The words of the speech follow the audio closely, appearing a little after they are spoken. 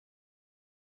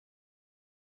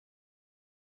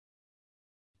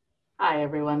Hi,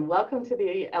 everyone. Welcome to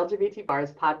the LGBT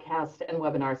Bar's podcast and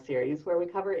webinar series, where we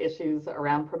cover issues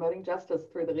around promoting justice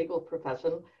through the legal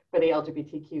profession for the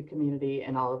LGBTQ community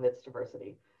in all of its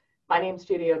diversity. My name is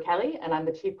Judi O'Kelley, and I'm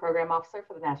the Chief Program Officer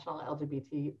for the National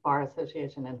LGBT Bar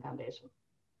Association and Foundation.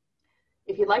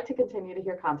 If you'd like to continue to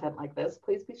hear content like this,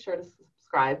 please be sure to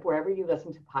subscribe wherever you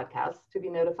listen to podcasts to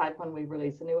be notified when we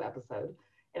release a new episode.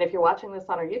 And if you're watching this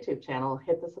on our YouTube channel,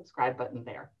 hit the subscribe button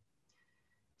there.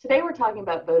 Today, we're talking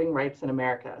about voting rights in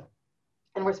America,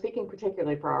 and we're speaking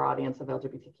particularly for our audience of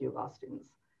LGBTQ law students.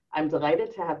 I'm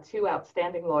delighted to have two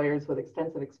outstanding lawyers with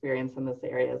extensive experience in this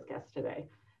area as guests today.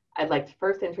 I'd like to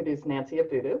first introduce Nancy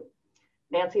Abudu.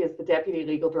 Nancy is the Deputy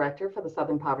Legal Director for the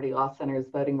Southern Poverty Law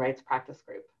Center's Voting Rights Practice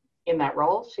Group. In that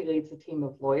role, she leads a team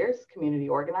of lawyers, community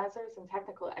organizers, and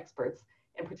technical experts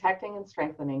in protecting and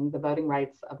strengthening the voting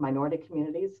rights of minority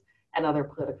communities and other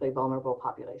politically vulnerable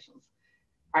populations.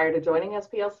 Prior to joining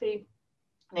SPLC,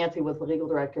 Nancy was the legal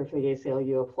director for the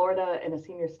ACLU of Florida and a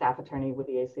senior staff attorney with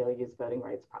the ACLU's Voting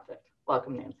Rights Project.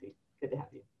 Welcome, Nancy. Good to have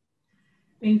you.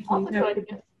 Thank you. Also joining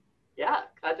us,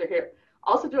 glad you're here.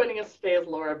 Also joining us today is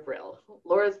Laura Brill.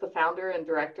 Laura is the founder and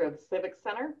director of the Civics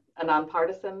Center, a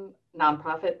nonpartisan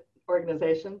nonprofit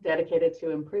organization dedicated to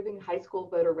improving high school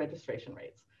voter registration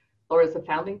rates. Laura is a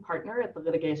founding partner at the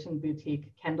litigation boutique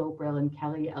Kendall, Brill &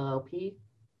 Kelly LLP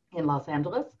in Los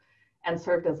Angeles, and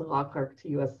served as a law clerk to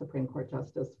U.S. Supreme Court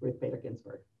Justice Ruth Bader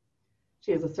Ginsburg.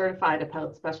 She is a certified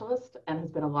appellate specialist and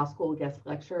has been a law school guest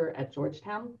lecturer at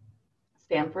Georgetown,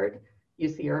 Stanford,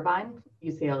 UC Irvine,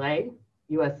 UCLA,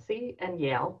 USC, and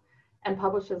Yale, and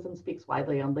publishes and speaks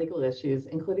widely on legal issues,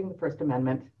 including the First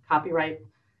Amendment, copyright,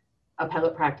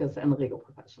 appellate practice, and the legal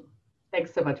profession.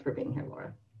 Thanks so much for being here,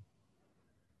 Laura.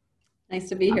 Nice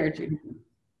to be here, Judy.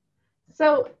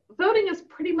 So voting is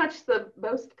pretty much the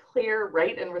most clear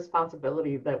right and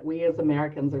responsibility that we as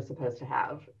Americans are supposed to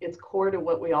have. It's core to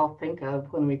what we all think of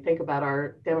when we think about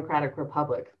our democratic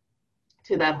republic,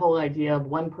 to that whole idea of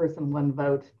one person, one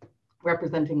vote,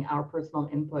 representing our personal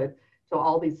input to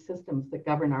all these systems that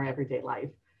govern our everyday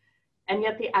life. And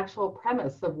yet the actual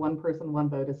premise of one person, one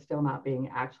vote is still not being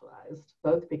actualized,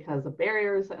 both because of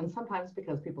barriers and sometimes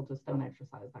because people just don't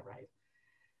exercise that right.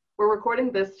 We're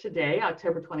recording this today,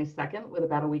 October 22nd, with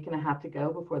about a week and a half to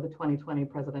go before the 2020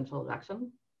 presidential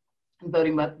election. And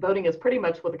voting is pretty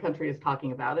much what the country is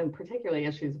talking about, and particularly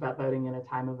issues about voting in a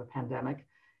time of a pandemic,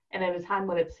 and in a time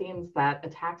when it seems that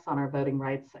attacks on our voting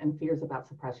rights and fears about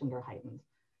suppression are heightened.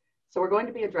 So we're going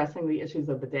to be addressing the issues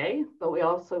of the day, but we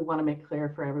also want to make clear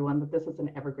for everyone that this is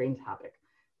an evergreen topic.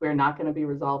 We're not going to be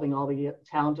resolving all the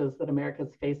challenges that America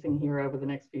is facing here over the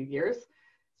next few years.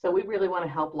 So we really want to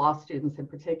help law students in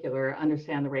particular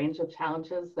understand the range of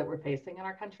challenges that we're facing in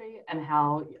our country and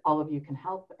how all of you can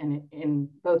help in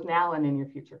both now and in your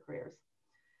future careers.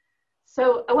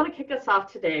 So I want to kick us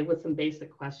off today with some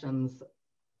basic questions.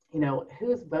 You know,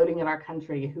 who's voting in our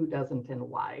country, who doesn't, and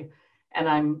why? And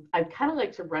I'd kind of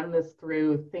like to run this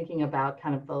through thinking about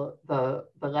kind of the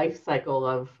life cycle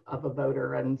of a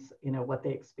voter and, you know, what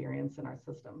they experience in our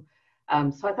system.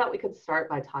 So I thought we could start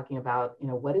by talking about, you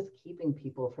know, what is keeping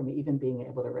people from even being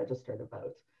able to register to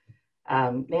vote?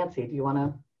 Nancy, do you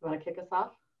want to kick us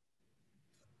off?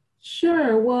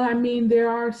 Sure. Well, I mean, there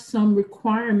are some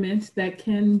requirements that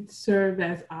can serve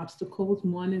as obstacles.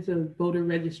 One is a voter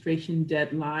registration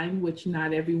deadline, which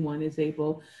not everyone is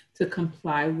able to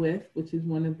comply with, which is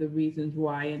one of the reasons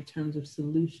why, in terms of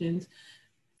solutions,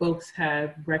 folks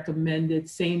have recommended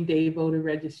same-day voter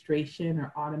registration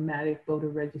or automatic voter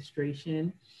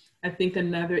registration. I think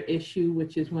another issue,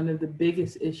 which is one of the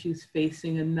biggest issues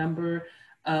facing a number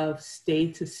of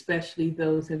states, especially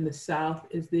those in the South,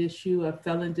 is the issue of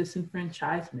felon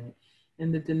disenfranchisement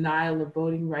and the denial of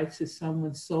voting rights to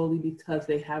someone solely because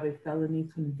they have a felony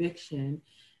conviction,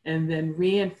 and then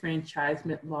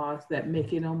re-enfranchisement laws that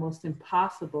make it almost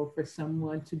impossible for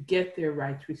someone to get their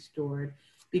rights restored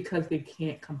because they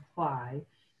can't comply.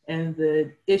 And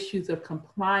the issues of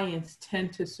compliance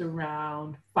tend to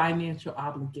surround financial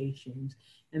obligations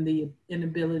and the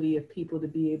inability of people to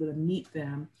be able to meet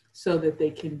them so that they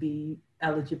can be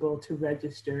eligible to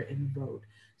register and vote.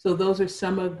 So those are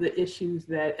some of the issues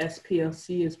that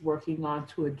SPLC is working on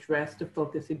to address, to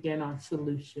focus again on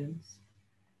solutions.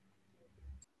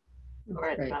 All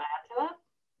right, do you want to add to that?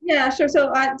 Yeah, sure.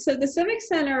 So the Civic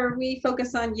Center, we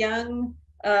focus on young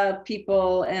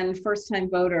people and first-time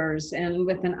voters, and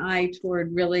with an eye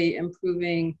toward really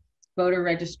improving voter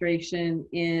registration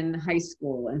in high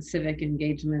school and civic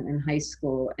engagement in high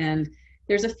school. And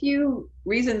there's a few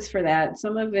reasons for that.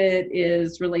 Some of it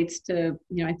relates to,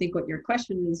 you know, I think what your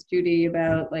question is, Judy,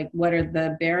 about like what are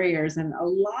the barriers, and a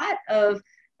lot of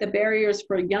the barriers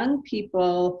for young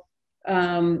people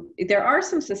There are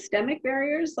some systemic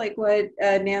barriers, like what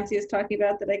Nancy is talking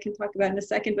about, that I can talk about in a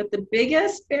second. But the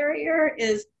biggest barrier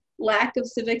is lack of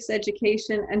civics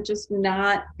education and just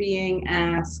not being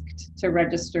asked to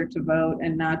register to vote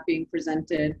and not being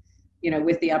presented,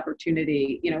 with the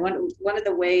opportunity. One of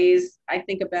the ways I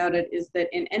think about it is that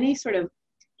in any sort of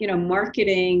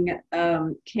marketing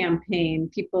campaign,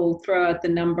 people throw out the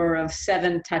number of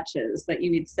 7 touches, that you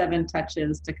need 7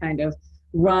 touches to kind of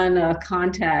run a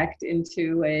contact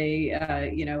into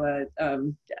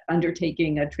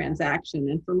undertaking a transaction.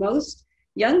 And for most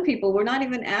young people, we're not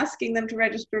even asking them to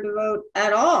register to vote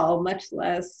at all, much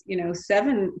less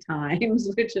 7 times,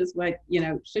 which is what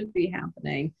should be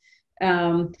happening.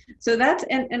 So that's,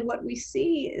 and what we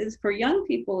see is for young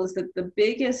people is that the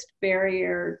biggest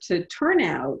barrier to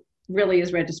turnout really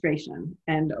is registration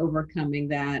and overcoming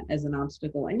that as an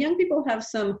obstacle. And young people have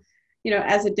some,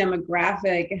 as a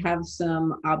demographic, have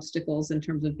some obstacles in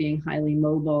terms of being highly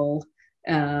mobile,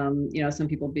 some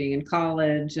people being in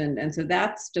college. And so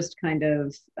that's just kind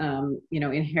of,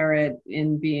 inherent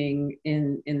in being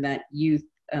in that youth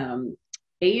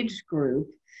age group.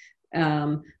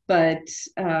 But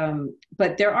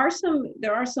there are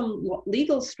some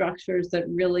legal structures that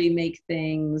really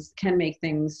can make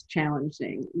things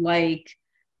challenging, like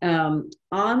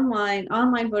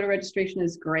online voter registration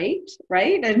is great,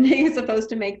 right? And it's supposed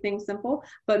to make things simple,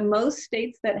 but most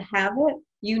states that have it,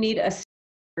 you need a state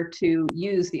to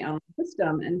use the online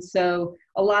system. And so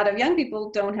a lot of young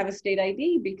people don't have a state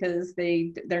ID because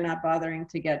they're not bothering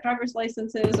to get driver's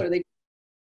licenses, or they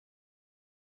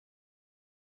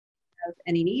have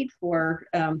any need for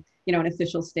an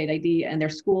official state ID, and their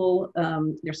school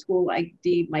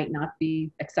ID might not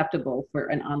be acceptable for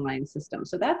an online system.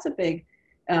 So that's a big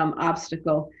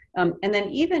obstacle. And then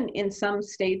even in some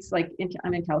states, like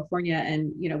I'm in California,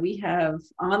 and we have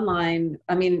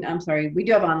we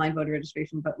do have online voter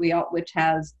registration, but which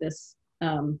has this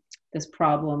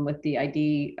problem with the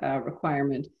ID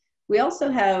requirement. We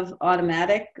also have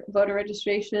automatic voter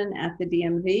registration at the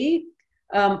DMV,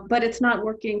 but it's not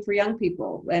working for young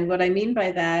people. And what I mean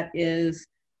by that is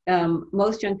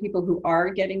most young people who are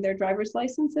getting their driver's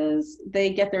licenses, they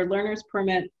get their learner's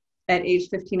permit at age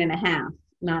 15 and a half,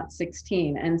 not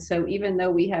 16. And so even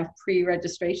though we have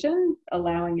pre-registration,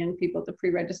 allowing young people to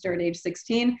pre-register at age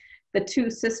 16, the two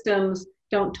systems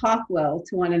don't talk well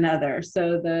to one another.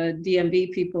 So the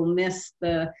DMV people miss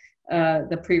the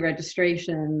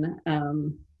pre-registration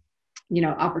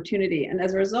opportunity. And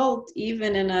as a result,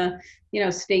 even in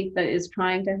a state that is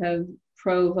trying to have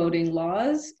pro-voting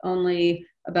laws, only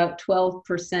about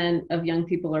 12% of young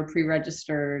people are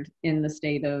pre-registered in the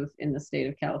state of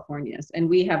California. And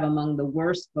we have among the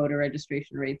worst voter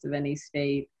registration rates of any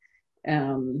state,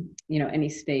 any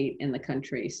state in the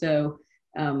country. So,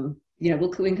 we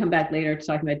can come back later to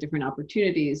talking about different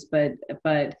opportunities, but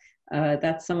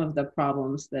that's some of the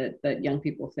problems that young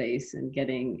people face in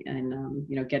getting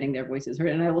their voices heard.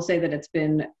 And I will say that it's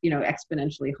been,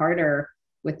 exponentially harder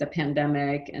with the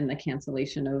pandemic and the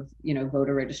cancellation of,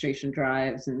 voter registration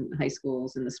drives in high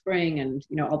schools in the spring, and,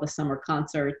 all the summer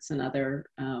concerts and other,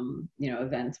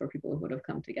 events where people would have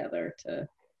come together to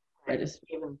register.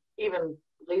 Even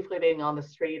leafleting on the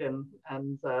street and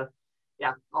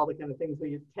all the kind of things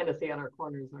we tend to see on our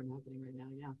corners aren't happening right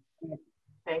now. Yeah.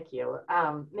 Thank you.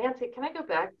 Nancy, can I go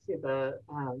back to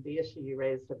the issue you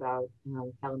raised about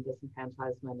Felon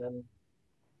disenfranchisement? And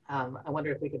I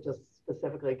wonder if we could just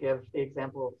specifically give the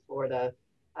example of Florida,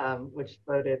 which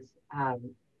voted, I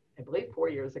believe 4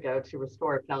 years ago, to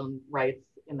restore felon rights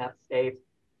in that state.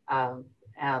 And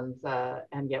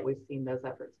yet we've seen those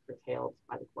efforts curtailed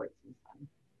by the courts since then.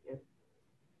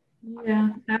 Yeah,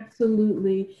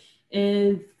 absolutely.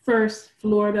 And first,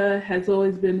 Florida has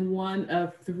always been one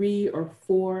of 3 or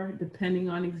 4, depending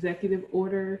on executive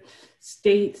order,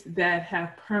 states that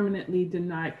have permanently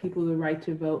denied people the right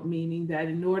to vote, meaning that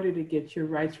in order to get your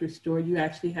rights restored, you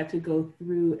actually had to go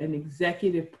through an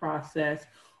executive process,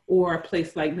 or a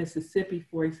place like Mississippi,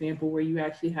 for example, where you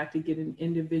actually have to get an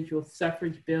individual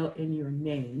suffrage bill in your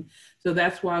name. So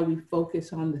that's why we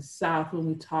focus on the South when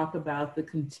we talk about the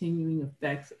continuing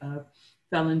effects of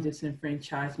felon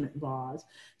disenfranchisement laws.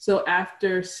 So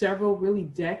after several really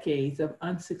decades of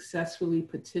unsuccessfully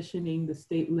petitioning the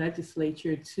state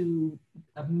legislature to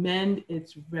amend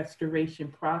its restoration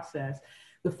process,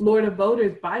 the Florida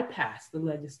voters bypassed the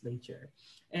legislature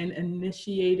and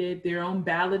initiated their own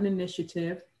ballot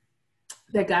initiative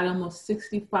that got almost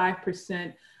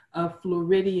 65% of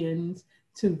Floridians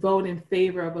to vote in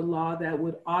favor of a law that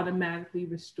would automatically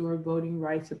restore voting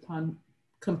rights upon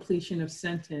completion of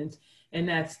sentence. And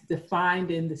that's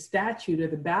defined in the statute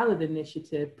of the ballot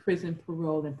initiative, prison,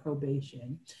 parole, and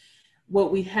probation. What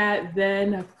we had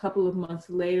then, a couple of months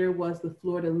later, was the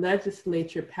Florida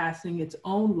legislature passing its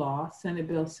own law, Senate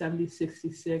Bill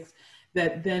 7066,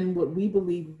 that then what we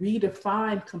believe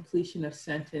redefined completion of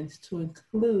sentence to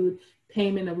include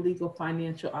payment of legal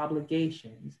financial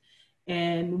obligations.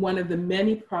 And one of the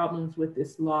many problems with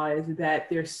this law is that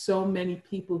there's so many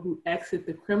people who exit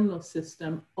the criminal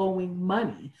system owing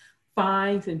money,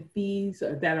 fines and fees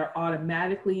that are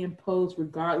automatically imposed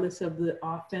regardless of the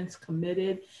offense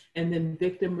committed, and then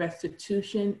victim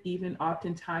restitution, even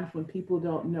oftentimes when people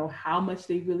don't know how much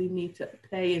they really need to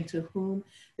pay and to whom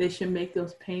they should make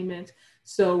those payments.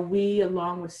 So we,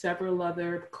 along with several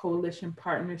other coalition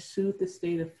partners, sued the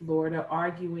state of Florida,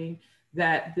 arguing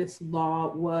that this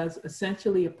law was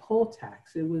essentially a poll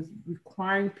tax. It was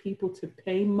requiring people to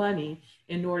pay money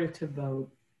in order to vote.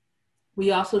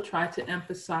 We also tried to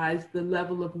emphasize the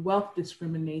level of wealth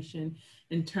discrimination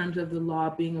in terms of the law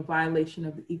being a violation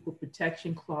of the Equal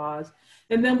Protection Clause.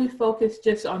 And then we focused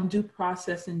just on due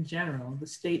process in general. The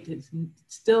state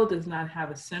still does not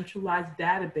have a centralized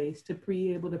database to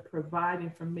be able to provide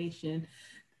information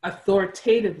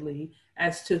authoritatively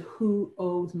as to who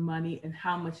owes money and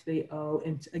how much they owe,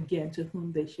 and again, to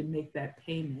whom they should make that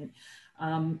payment.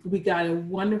 We got a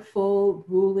wonderful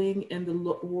ruling in the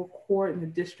lower court and the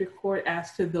district court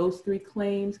as to those three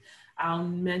claims. I'll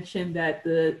mention that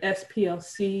the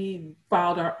SPLC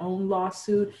filed our own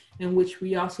lawsuit in which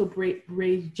we also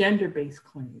raised gender-based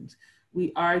claims.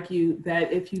 We argue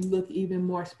that if you look even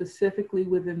more specifically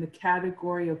within the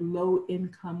category of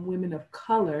low-income women of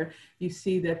color, you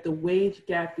see that the wage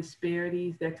gap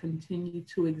disparities that continue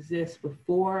to exist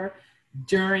before,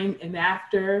 during, and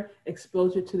after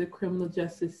exposure to the criminal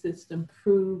justice system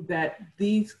prove that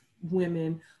these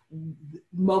women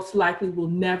most likely will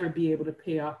never be able to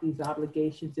pay off these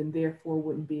obligations and therefore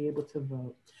wouldn't be able to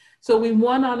vote. So we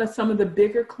won on some of the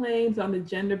bigger claims. On the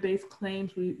gender-based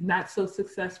claims, we not so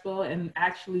successful, and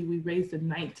actually we raised a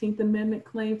 19th Amendment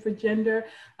claim for gender,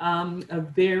 a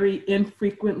very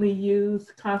infrequently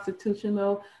used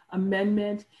constitutional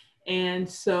amendment. And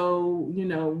so, you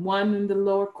know, one in the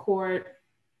lower court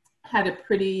had a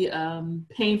pretty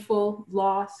painful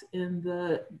loss in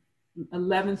the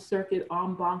 11th Circuit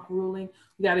en banc ruling.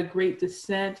 We got a great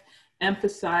dissent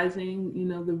emphasizing, you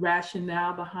know, the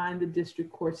rationale behind the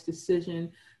district court's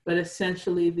decision. But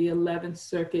essentially the 11th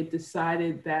Circuit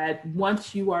decided that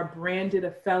once you are branded a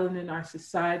felon in our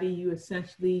society, you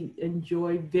essentially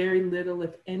enjoy very little,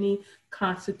 if any,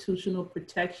 constitutional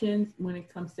protections when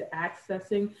it comes to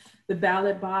accessing the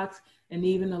ballot box. And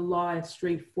even a law as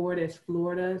straightforward as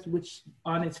Florida's, which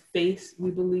on its face we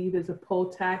believe is a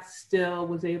poll tax, still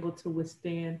was able to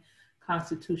withstand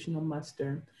constitutional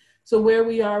muster. So where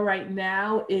we are right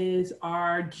now is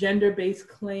our gender-based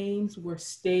claims were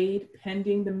stayed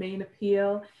pending the main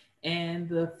appeal, and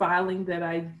the filing that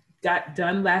I got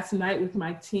done last night with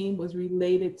my team was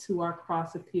related to our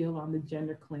cross appeal on the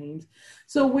gender claims.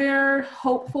 So we're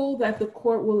hopeful that the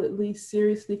court will at least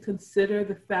seriously consider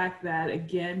the fact that,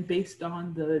 again, based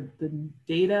on the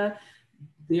data,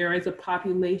 there is a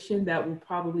population that will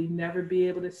probably never be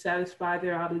able to satisfy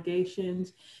their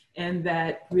obligations, and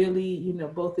that really, you know,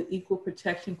 both the Equal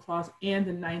Protection Clause and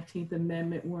the 19th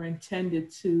Amendment were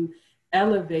intended to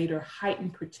elevate or heighten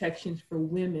protections for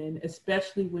women,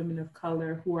 especially women of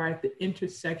color, who are at the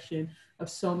intersection of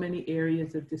so many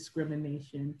areas of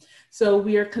discrimination. So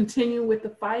we are continuing with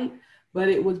the fight, but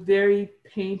it was very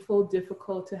painful,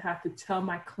 difficult to have to tell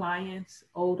my clients,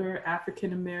 older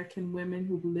African-American women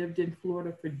who've lived in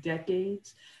Florida for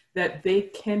decades, that they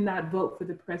cannot vote for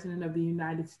the President of the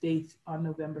United States on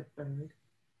November 3rd.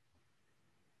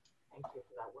 Thank you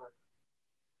for that work.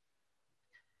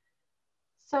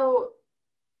 So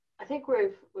I think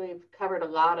we've covered a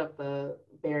lot of the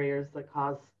barriers that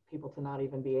cause people to not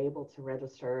even be able to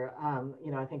register.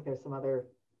 You know, I think there's some other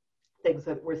things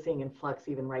that we're seeing in flux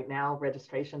even right now.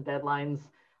 Registration deadlines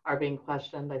are being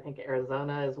questioned. I think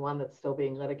Arizona is one that's still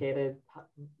being litigated.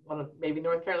 One of maybe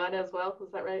North Carolina as well.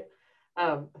 Is that right?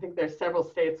 I think there's several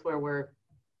states where we're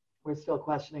still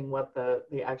questioning what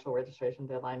the actual registration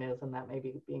deadline is, and that may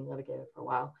be being litigated for a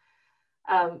while.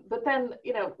 But then,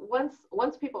 you know,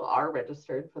 once people are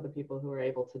registered, for the people who are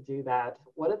able to do that,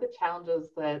 what are the challenges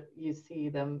that you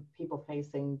see people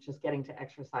facing just getting to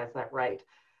exercise that right?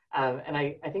 And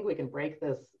I think we can break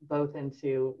this both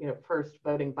into, you know, first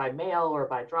voting by mail or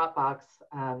by drop box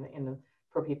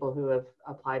for people who have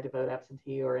applied to vote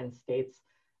absentee, or in states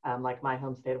like my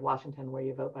home state of Washington, where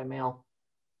you vote by mail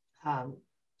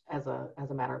as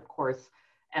a matter of course.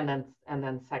 And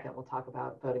then second, we'll talk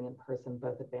about voting in person,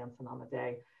 both advance and on the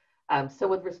day. So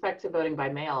with respect to voting by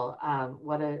mail,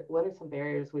 what are some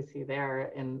barriers we see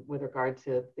there in with regard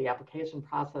to the application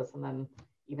process and then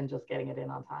even just getting it in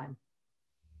on time?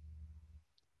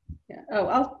 Yeah. Oh,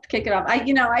 I'll kick it off.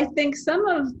 I think some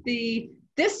of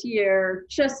this year,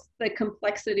 just the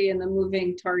complexity and the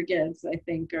moving targets, I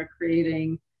think, are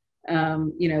creating,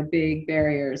 big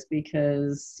barriers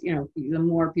because, the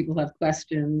more people have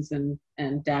questions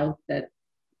and doubt that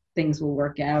things will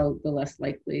work out, the less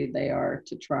likely they are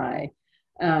to try.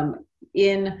 On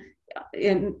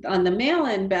the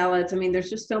mail-in ballots, I mean, there's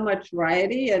just so much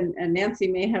variety, and Nancy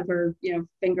may have her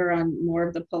finger on more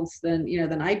of the pulse than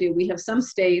I do. We have some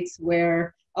states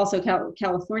where also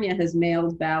California has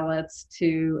mailed ballots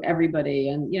to everybody,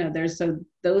 and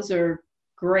those are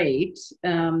great.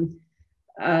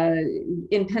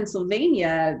 In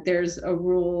Pennsylvania, there's a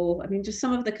rule. I mean, just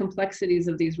some of the complexities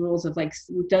of these rules of like,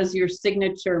 does your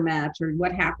signature match, or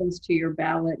what happens to your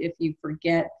ballot if you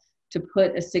forget to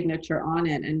put a signature on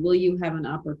it, and will you have an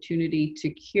opportunity to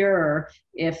cure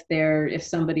if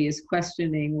somebody is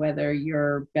questioning whether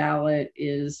your ballot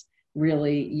is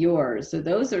really yours. So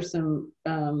those are some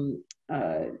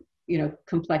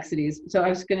complexities. So I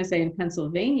was going to say, in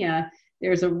Pennsylvania,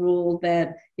 there's a rule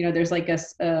that there's like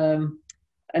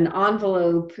an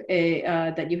envelope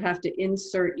that you have to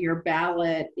insert your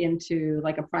ballot into,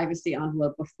 like a privacy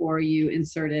envelope, before you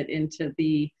insert it into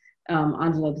the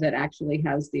envelope that actually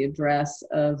has the address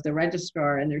of the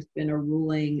registrar. And there's been a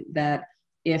ruling that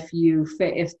if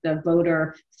the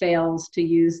voter fails to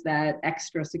use that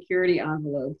extra security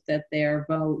envelope, that their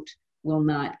vote will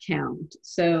not count.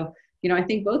 So, I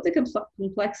think both the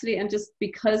complexity, and just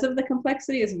because of the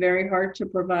complexity, it's very hard to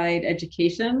provide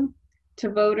education to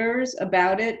voters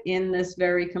about it in this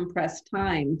very compressed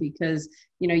time, because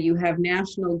you have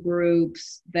national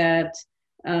groups that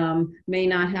may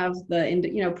not have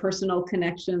the personal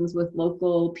connections with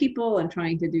local people and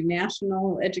trying to do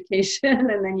national education,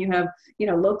 and then you have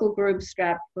local groups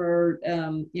strapped for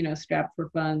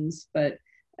funds. But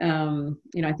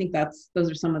I think those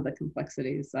are some of the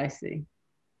complexities I see.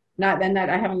 Not then that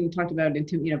I haven't even talked about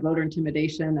voter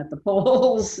intimidation at the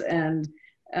polls. And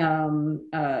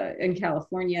in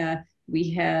California,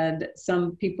 we have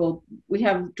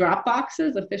drop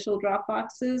boxes, official drop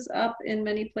boxes up in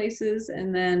many places.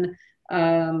 And then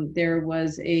there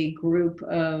was a group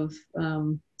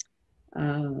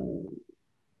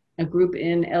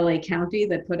in LA County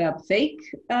that put up fake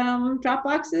drop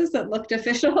boxes that looked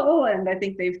official. And I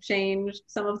think they've changed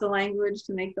some of the language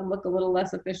to make them look a little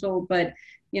less official, but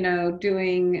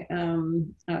doing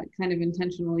kind of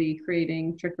intentionally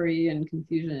creating trickery and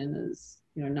confusion is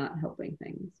not helping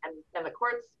things. And the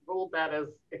courts ruled that as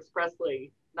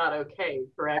expressly not okay,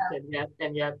 correct? Yeah.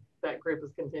 And yet that group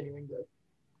is continuing to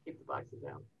keep the boxes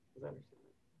out, as I understand it.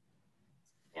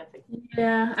 Nancy.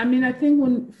 Yeah, I mean, I think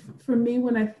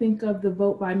when I think of the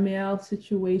vote by mail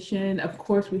situation, of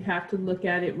course, we have to look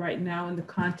at it right now in the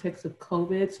context of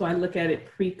COVID. So I look at it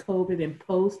pre-COVID and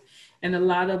post, and a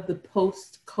lot of the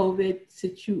post-COVID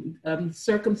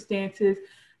circumstances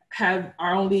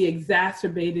are only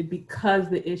exacerbated because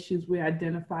the issues we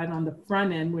identified on the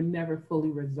front end were never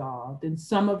fully resolved. And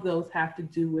some of those have to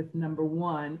do with, number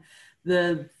one,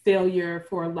 the failure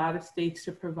for a lot of states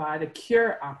to provide a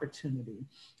cure opportunity.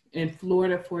 In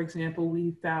Florida, for example,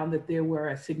 we found that there were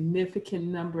a significant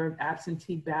number of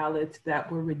absentee ballots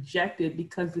that were rejected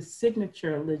because the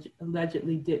signature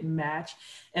allegedly didn't match.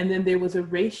 And then there was a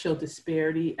racial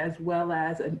disparity as well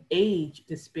as an age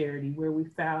disparity, where we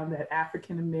found that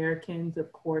African Americans,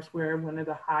 of course, were one of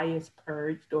the highest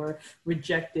purged or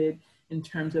rejected in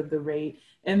terms of the rate.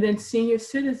 And then senior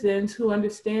citizens, who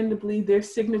understandably their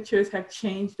signatures have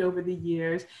changed over the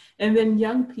years. And then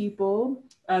young people,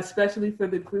 especially for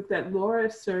the group that Laura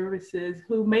services,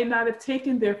 who may not have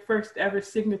taken their first ever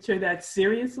signature that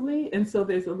seriously. And so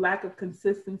there's a lack of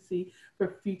consistency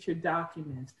for future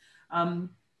documents.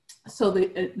 So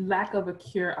the lack of a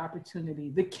cure opportunity,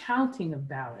 the counting of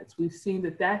ballots, we've seen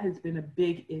that has been a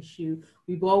big issue.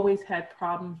 We've always had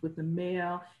problems with the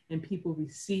mail and people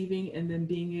receiving and then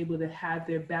being able to have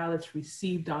their ballots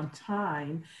received on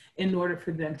time in order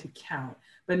for them to count.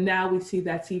 But now we see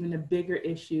that's even a bigger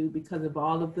issue because of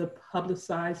all of the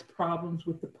publicized problems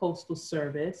with the Postal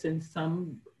Service, and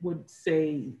some would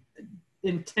say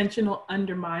intentional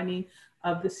undermining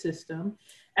of the system,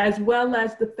 as well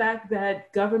as the fact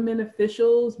that government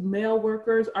officials, mail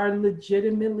workers are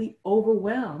legitimately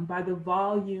overwhelmed by the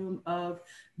volume of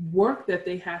work that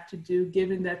they have to do,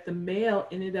 given that the mail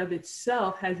in and of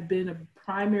itself has been a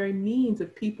primary means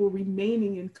of people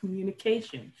remaining in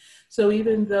communication. So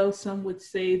even though some would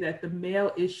say that the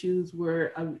mail issues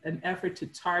were an effort to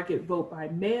target vote by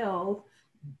mail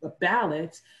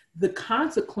ballots, the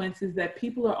consequences that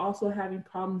people are also having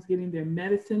problems getting their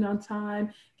medicine on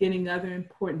time, getting other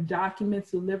important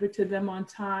documents delivered to them on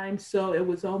time. So it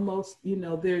was almost, you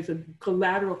know, there's a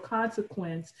collateral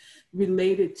consequence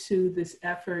related to this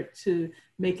effort to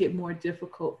make it more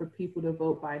difficult for people to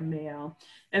vote by mail.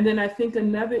 And then I think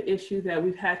another issue that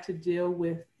we've had to deal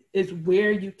with is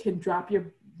where you can drop your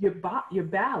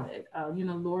ballot. You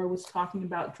know, Laura was talking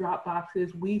about drop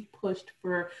boxes. We pushed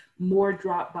for more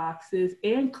drop boxes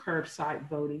and curbside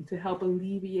voting to help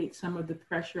alleviate some of the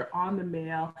pressure on the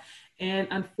mail. And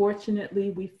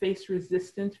unfortunately, we faced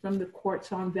resistance from the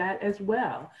courts on that as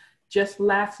well. Just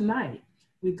last night,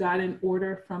 we got an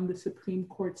order from the Supreme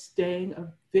Court staying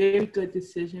a very good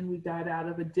decision we got out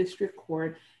of a district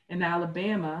court in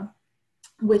Alabama,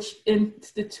 which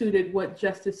instituted what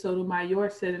Justice Sotomayor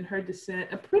said in her dissent,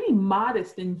 a pretty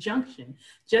modest injunction,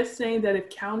 just saying that if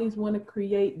counties want to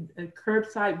create a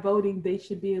curbside voting, they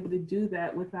should be able to do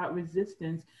that without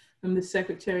resistance from the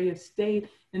Secretary of State,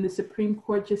 and the Supreme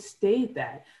Court just stayed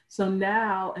that. So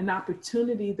now an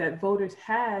opportunity that voters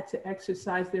had to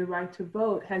exercise their right to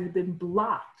vote has been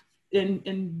blocked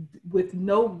with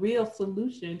no real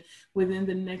solution within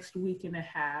the next week and a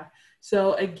half.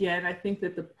 So again, I think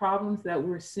that the problems that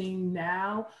we're seeing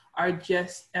now are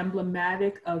just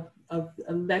emblematic of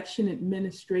election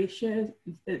administrators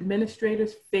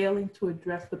failing to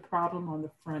address the problem on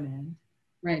the front end.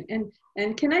 Right,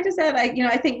 and can I just add,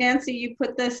 I think Nancy, you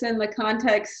put this in the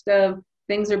context of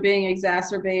things are being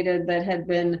exacerbated that had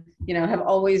been, have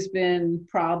always been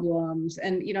problems.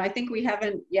 And, I think we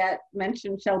haven't yet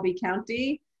mentioned Shelby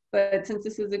County, but since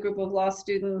this is a group of law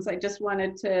students, I just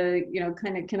wanted to,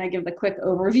 can I give the quick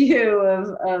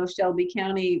overview of Shelby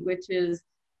County, which is,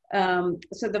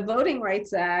 so the Voting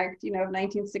Rights Act, of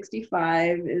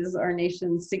 1965 is our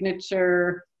nation's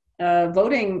signature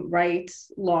voting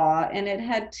rights law. And it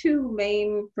had two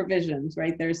main provisions,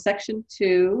 right? There's Section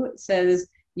 2 says,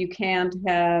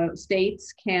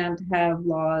 states can't have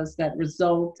laws that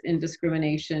result in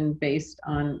discrimination based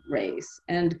on race.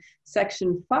 And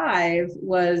Section 5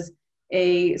 was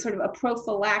a sort of a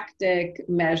prophylactic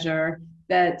measure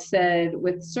that said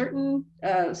with certain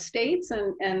states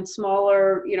and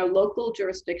smaller, local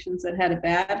jurisdictions that had a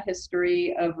bad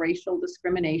history of racial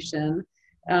discrimination,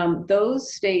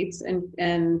 those states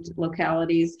and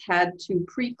localities had to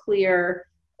pre-clear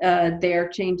their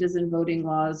changes in voting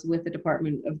laws with the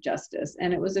Department of Justice.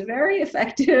 And it was a very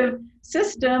effective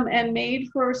system and made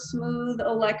for smooth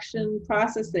election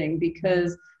processing,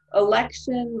 because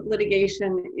election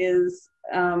litigation is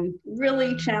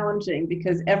really challenging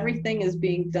because everything is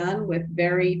being done with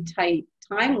very tight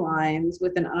timelines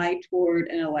with an eye toward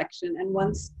an election. And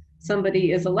once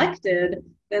somebody is elected,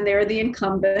 then they're the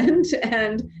incumbent,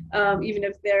 and even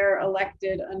if they're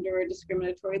elected under a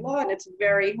discriminatory law, and it's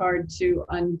very hard to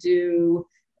undo,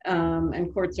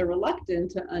 and courts are reluctant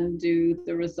to undo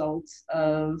the results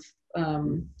of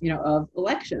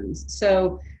elections.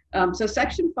 So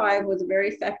Section 5 was a very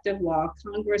effective law.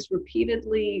 Congress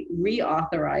repeatedly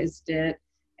reauthorized it,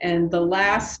 and the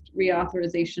last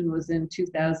reauthorization was in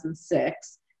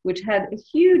 2006, which had a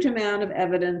huge amount of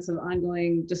evidence of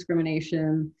ongoing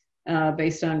discrimination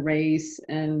based on race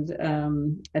and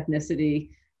ethnicity.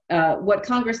 What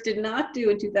Congress did not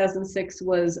do in 2006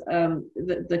 was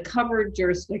the covered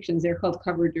jurisdictions, they're called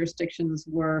covered jurisdictions,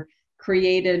 were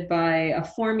created by a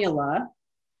formula,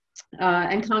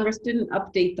 and Congress didn't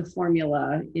update the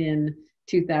formula in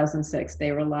 2006.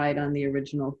 They relied on the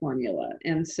original formula.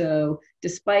 And so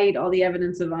despite all the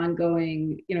evidence of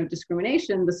ongoing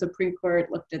discrimination, the Supreme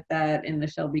Court looked at that in the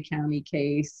Shelby County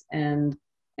case and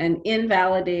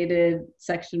invalidated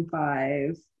Section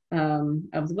 5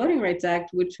 of the Voting Rights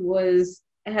Act, which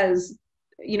has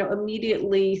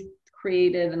immediately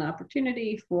created an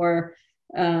opportunity for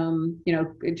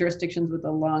jurisdictions with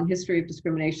a long history of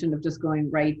discrimination of just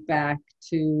going right back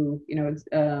to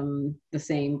the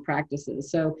same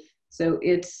practices. So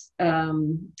it's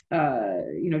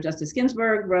Justice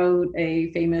Ginsburg wrote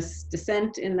a famous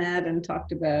dissent in that and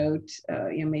talked about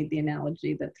made the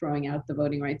analogy that throwing out the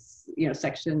voting rights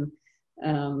section,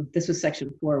 this was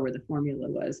Section 4 where the formula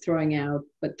was throwing out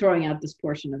this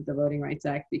portion of the Voting Rights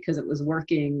Act because it was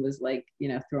working was like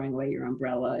throwing away your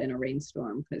umbrella in a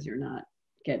rainstorm because you're not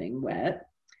getting wet.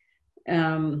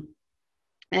 And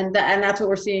that's what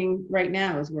we're seeing right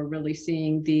now, is we're really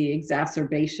seeing the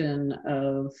exacerbation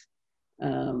of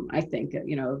I think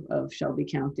of Shelby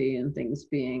County and things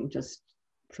being just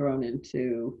thrown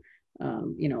into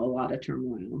a lot of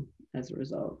turmoil as a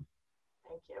result.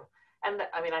 Thank you. And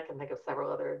I mean, I can think of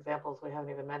several other examples we haven't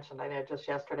even mentioned. I know just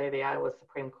yesterday the Iowa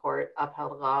Supreme Court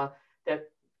upheld a law that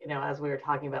as we were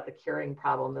talking about the curing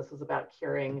problem, this was about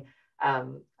curing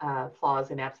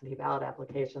flaws in absentee ballot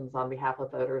applications on behalf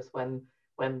of voters when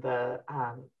the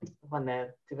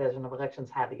Division of Elections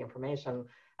had the information,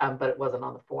 but it wasn't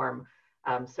on the form.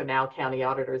 So now county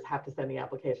auditors have to send the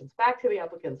applications back to the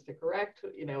applicants to correct,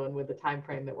 and with the time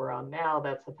frame that we're on now,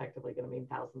 that's effectively going to mean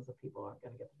thousands of people aren't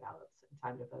going to get the ballots in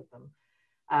time to vote them.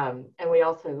 And we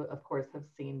also, of course, have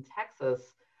seen Texas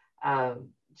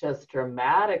just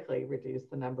dramatically reduce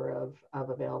the number of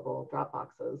available drop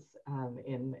boxes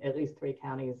in at least 3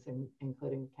 counties,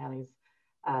 including counties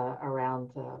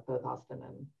around both Austin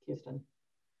and Houston.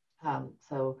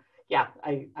 So yeah,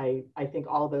 I think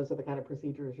all those are the kind of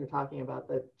procedures you're talking about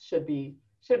that should be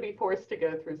forced to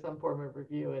go through some form of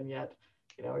review, and yet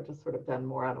are just sort of done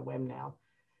more on a whim now,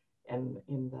 and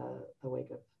in the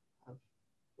wake of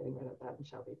getting rid of that. And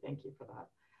Shelby, thank you for that.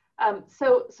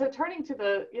 So turning to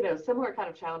the similar kind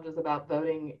of challenges about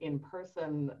voting in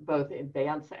person, both in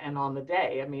advance and on the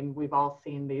day. I mean, we've all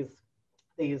seen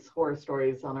these horror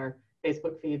stories on our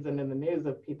Facebook feeds and in the news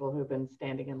of people who've been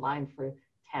standing in line for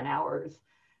 10 hours.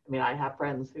 I mean, I have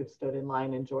friends who've stood in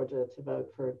line in Georgia to vote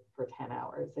for 10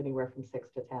 hours, anywhere from 6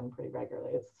 to 10 pretty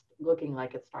regularly. It's looking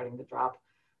like it's starting to drop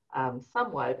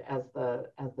somewhat as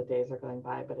the days are going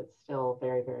by, but it's still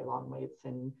very, very long waits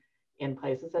in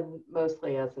places, and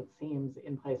mostly, as it seems,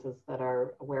 in places that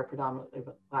are where predominantly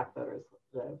Black voters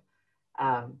live.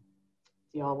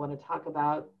 Do you all want to talk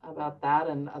about that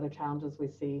and other challenges we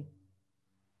see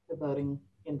to voting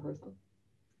in person?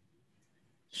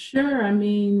 Sure. I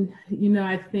mean,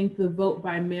 I think the vote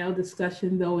by mail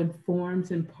discussion, though,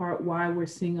 informs in part why we're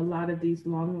seeing a lot of these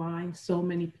long lines. So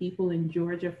many people in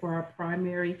Georgia for our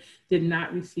primary did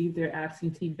not receive their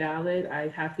absentee ballot. I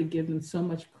have to give them so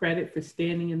much credit for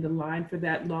standing in the line for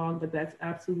that long, but that's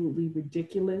absolutely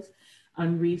ridiculous,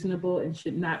 unreasonable, and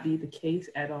should not be the case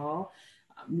at all.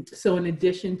 So in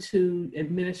addition to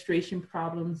administration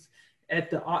problems at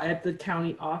the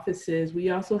county offices,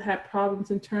 we also had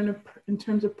problems in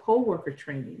terms of poll worker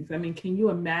trainings. I mean, can you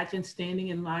imagine standing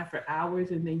in line for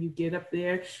hours and then you get up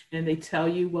there and they tell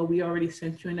you, well, we already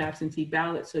sent you an absentee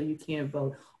ballot, so you can't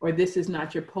vote, or this is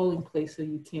not your polling place, so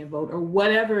you can't vote, or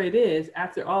whatever it is.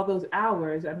 After all those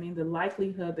hours, I mean, the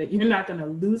likelihood that you're not going to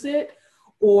lose it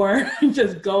or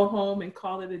just go home and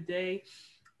call it a day,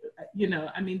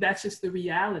 I mean, that's just the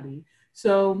reality.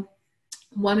 So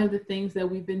one of the things that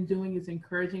we've been doing is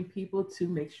encouraging people to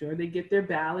make sure they get their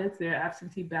ballots, their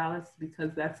absentee ballots,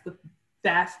 because that's the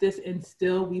fastest and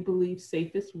still, we believe,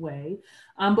 safest way.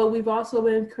 But we've also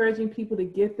been encouraging people to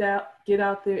get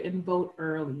out there and vote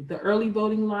early. The early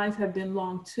voting lines have been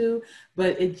long too,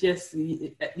 but it just,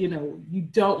 you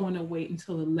don't want to wait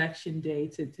until election day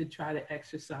to try to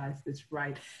exercise this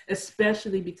right,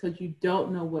 especially because you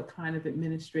don't know what kind of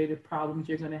administrative problems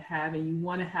you're going to have, and you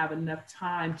want to have enough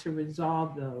time to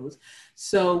resolve those.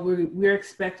 So we're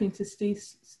expecting to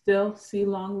still see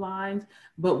long lines,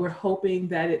 but we're hoping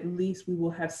that at least we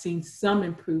will have seen some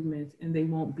improvements and they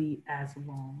won't be as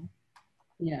long.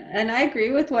 Yeah, and I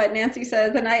agree with what Nancy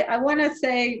says. And I want to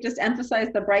say, just emphasize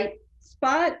the bright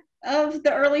spot of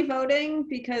the early voting,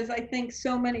 because I think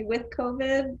so many with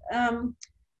COVID,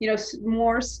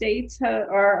 more states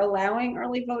are allowing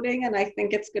early voting. And I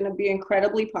think it's going to be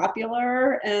incredibly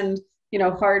popular and,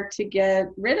 hard to get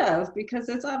rid of, because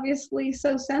it's obviously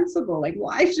so sensible. Like,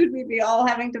 why should we be all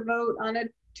having to vote on a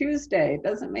Tuesday? It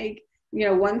doesn't make,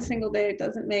 one single day, it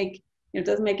doesn't make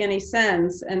any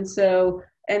sense. And so,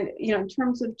 in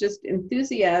terms of just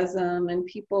enthusiasm and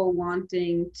people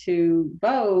wanting to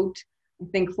vote, I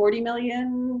think 40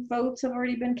 million votes have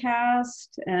already been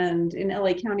cast. And in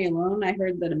LA County alone, I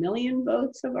heard that 1 million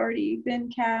votes have already been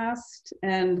cast.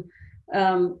 And,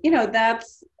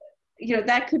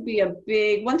 that could be a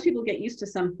big, once people get used to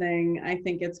something, I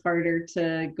think it's harder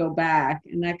to go back.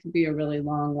 And that could be a really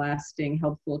long lasting,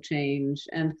 helpful change.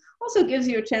 And also gives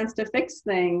you a chance to fix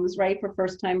things, right, for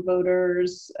first time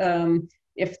voters.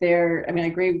 If they're, I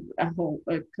agree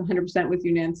 100% with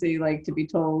you, Nancy, like to be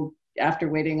told after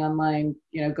waiting online,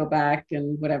 go back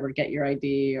and whatever, get your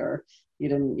ID, or you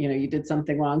didn't, you did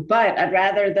something wrong. But I'd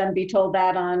rather than be told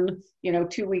that on,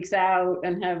 2 weeks out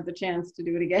and have the chance to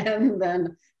do it again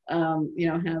than,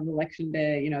 have election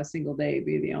day, a single day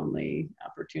be the only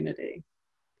opportunity.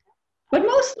 But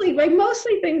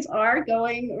mostly things are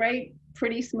going right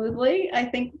pretty smoothly. I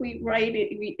think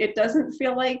it doesn't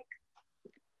feel like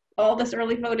all this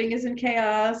early voting is in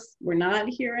chaos. We're not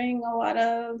hearing a lot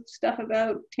of stuff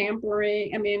about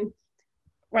tampering.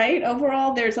 Right?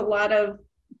 Overall, there's a lot of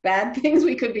bad things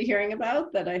we could be hearing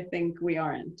about that I think we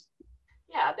aren't.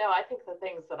 Yeah, no, I think the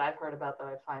things that I've heard about that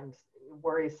I find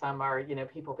worrisome are,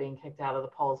 people being kicked out of the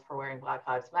polls for wearing Black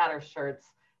Lives Matter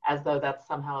shirts as though that's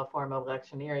somehow a form of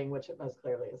electioneering, which it most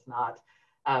clearly is not.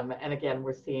 And again,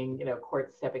 we're seeing,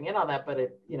 courts stepping in on that, but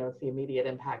it's the immediate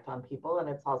impact on people. And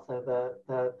it's also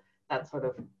that sort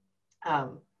of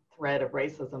thread of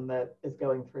racism that is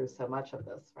going through so much of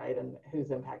this, right? And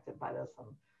who's impacted by this.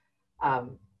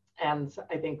 And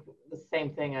I think the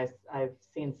same thing, I've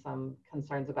seen some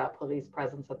concerns about police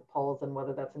presence at the polls and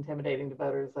whether that's intimidating to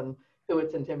voters and who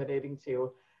it's intimidating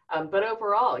to. But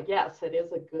overall, yes, it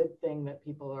is a good thing that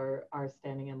people are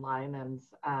standing in line,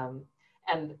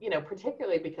 and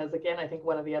particularly because, again, I think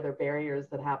one of the other barriers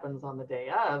that happens on the day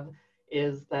of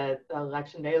is that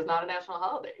election day is not a national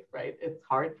holiday, right? It's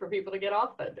hard for people to get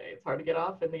off that day. It's hard to get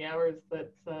off in the hours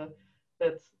that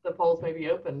the polls may be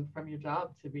open from your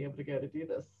job to be able to go to do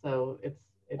this. So it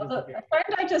is a friend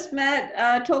I just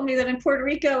met told me that in Puerto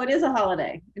Rico, it is a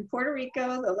holiday. In Puerto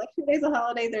Rico, the election day is a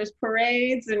holiday. There's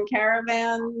parades and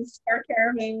caravans, car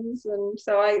caravans. And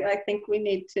so I think we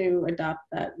need to adopt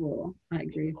that rule. I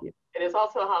agree with you. It is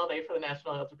also a holiday for the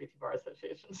National LGBT Bar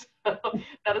Association. So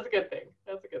that is a good thing.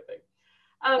 That's a good thing.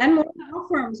 And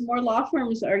more law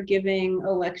firms are giving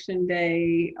election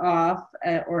day off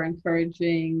or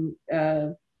encouraging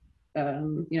their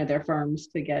firms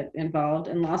to get involved.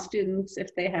 And law students,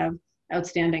 if they have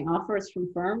outstanding offers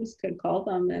from firms, could call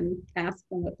them and ask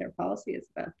them what their policy is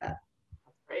about that.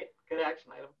 That's great. Good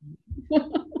action item.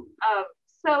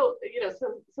 So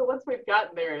once we've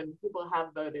gotten there and people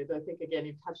have voted, I think, again,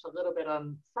 you've touched a little bit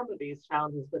on some of these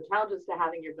challenges, but challenges to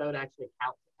having your vote actually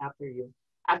count after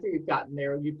you've gotten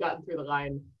there, you've gotten through the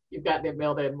line, you've gotten it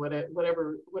mailed in,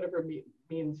 whatever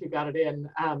means you got it in.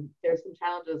 There's some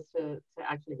challenges to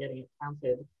actually getting it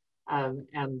counted.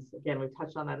 And again, we've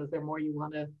touched on that. Is there more you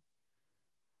want to,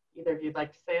 either of you'd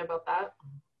like to say about that?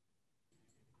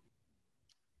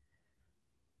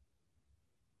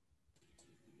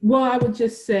 Well, I would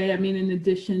just say, I mean, in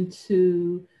addition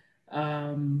to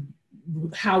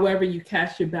however you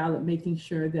cast your ballot, making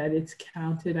sure that it's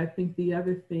counted, I think the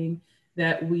other thing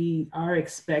that we are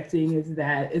expecting is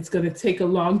that it's going to take a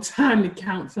long time to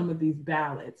count some of these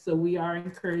ballots. So we are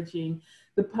encouraging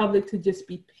the public to just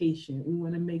be patient. We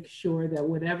want to make sure that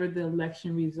whatever the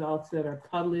election results that are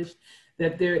published,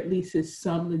 that there at least is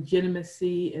some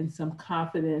legitimacy and some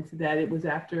confidence that it was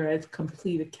after as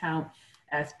complete a count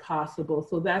as possible.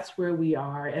 So that's where we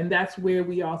are. And that's where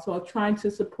we also are trying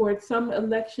to support some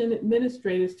election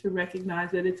administrators to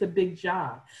recognize that it's a big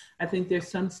job. I think there's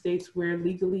some states where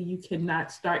legally you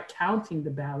cannot start counting the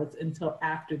ballots until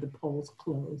after the polls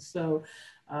close. So,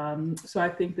 so I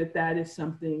think that is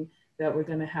something that we're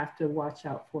going to have to watch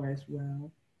out for as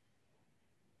well.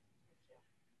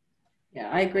 Yeah,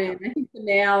 I agree. I think the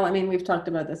mail, I mean, we've talked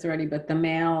about this already, but the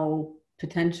mail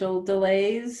potential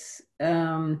delays,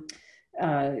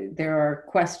 there are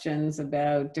questions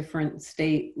about different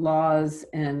state laws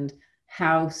and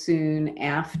how soon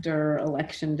after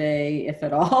election day, if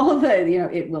at all, that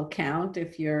it will count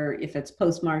if it's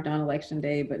postmarked on election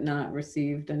day but not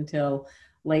received until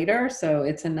later. So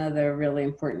it's another really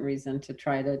important reason to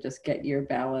try to just get your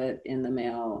ballot in the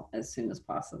mail as soon as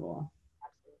possible.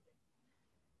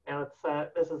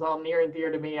 This is all near and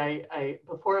dear to me. I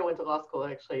before I went to law school,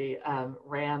 I actually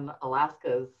ran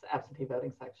Alaska's absentee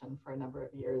voting section for a number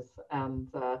of years, and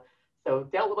so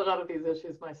dealt with a lot of these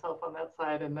issues myself on that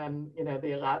side. And then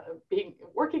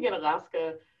working in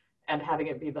Alaska and having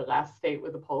it be the last state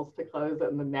with the polls to close,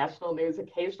 and the national news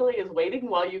occasionally is waiting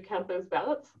while you count those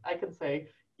ballots. I can say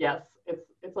yes,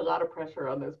 it's a lot of pressure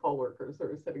on those poll workers who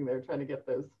are sitting there trying to get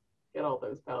all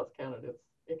those ballots counted.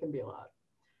 It can be a lot.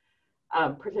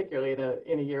 Particularly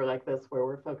in a year like this, where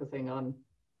we're focusing on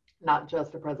not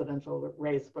just a presidential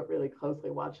race, but really closely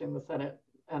watching the Senate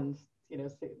and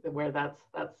see where that's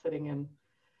sitting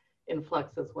in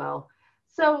flux as well.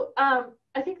 So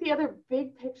I think the other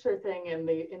big picture thing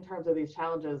in terms of these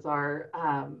challenges are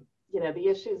the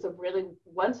issues of really,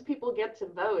 once people get to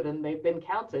vote and they've been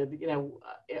counted,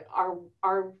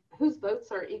 are whose votes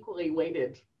are equally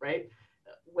weighted, right?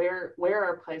 Where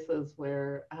are places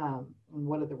where,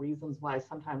 what are the reasons why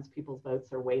sometimes people's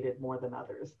votes are weighted more than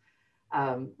others?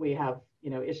 We have,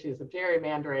 issues of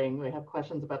gerrymandering. We have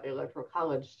questions about the Electoral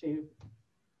College to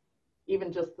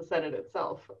even just the Senate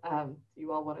itself. Do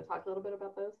you all want to talk a little bit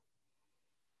about those?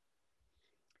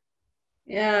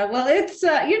 Yeah, well, it's,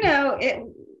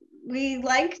 we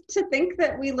like to think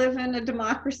that we live in a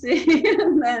democracy,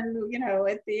 and then,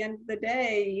 at the end of the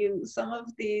day, some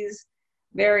of these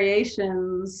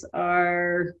variations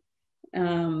are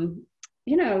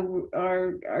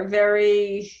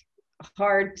very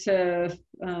hard to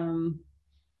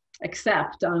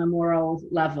accept on a moral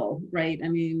level, right? I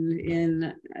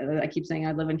mean, I keep saying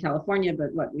I live in California,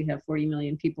 but we have 40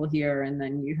 million people here, and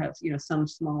then you have, some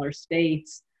smaller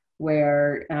states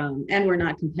where, and we're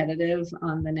not competitive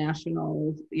on the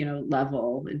national,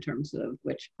 level in terms of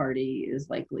which party is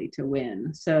likely to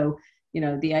win. So,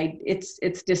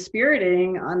 it's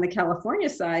dispiriting on the California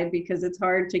side because it's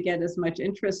hard to get as much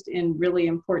interest in really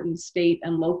important state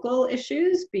and local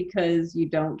issues because you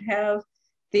don't have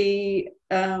the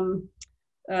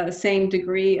same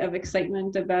degree of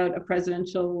excitement about a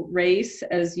presidential race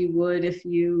as you would if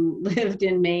you lived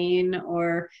in Maine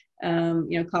or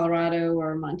Colorado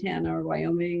or Montana or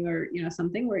Wyoming or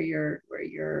something where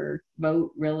your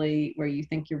vote really, where you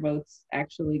think your vote's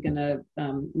actually going to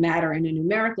matter in a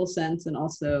numerical sense. And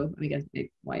also, I guess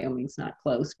Wyoming's not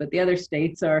close, but the other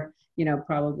states are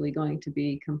probably going to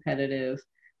be competitive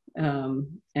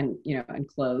and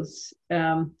close.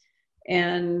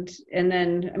 And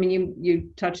then, I mean, you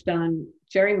touched on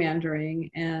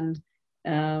gerrymandering, and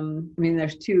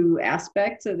there's two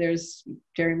aspects. So there's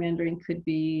gerrymandering could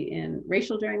be in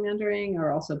racial gerrymandering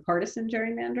or also partisan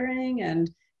gerrymandering.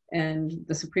 And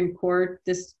the Supreme Court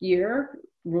this year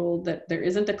ruled that there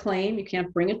isn't a claim. You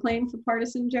can't bring a claim for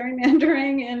partisan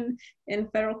gerrymandering in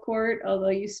federal court, although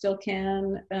you still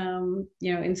can,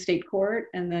 in state court.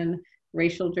 And then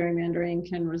racial gerrymandering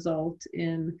can result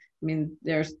in,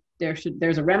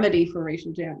 there's a remedy for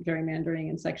racial gerrymandering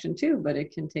in Section 2, but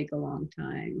it can take a long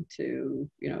time to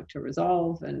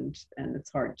resolve, and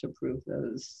it's hard to prove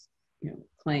those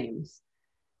claims.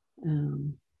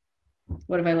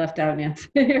 What have I left out, Nancy?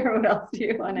 Or what else do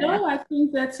you want to add? No, I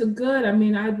think that's good.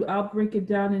 I'll break it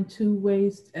down in two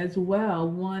ways as well.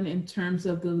 One, in terms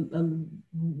of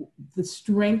the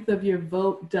strength of your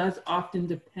vote does often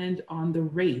depend on the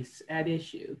race at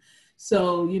issue.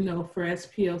 So, for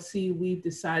SPLC, we've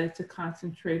decided to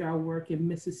concentrate our work in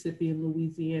Mississippi and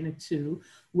Louisiana too,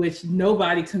 which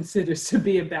nobody considers to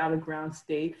be a battleground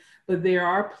state. But there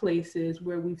are places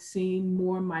where we've seen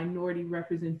more minority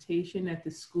representation at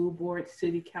the school board,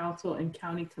 city council, and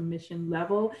county commission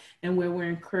level, and where we're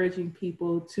encouraging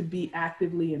people to be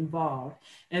actively involved.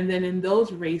 And then in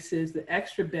those races, the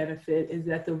extra benefit is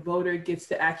that the voter gets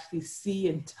to actually see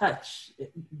and touch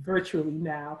virtually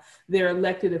now their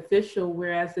elected official,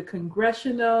 whereas the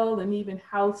congressional and even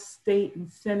House, state, and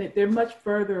Senate, they're much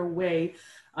further away,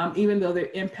 even though they're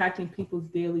impacting people's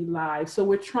daily lives. So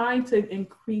we're trying to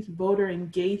increase voter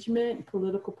engagement,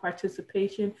 political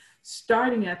participation,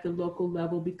 starting at the local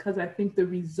level, because I think the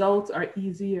results are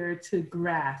easier to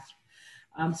grasp.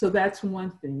 So that's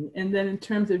one thing. And then in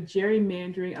terms of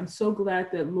gerrymandering, I'm so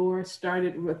glad that Laura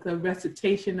started with the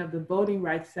recitation of the Voting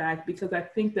Rights Act, because I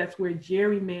think that's where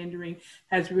gerrymandering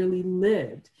has really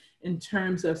lived, in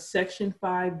terms of Section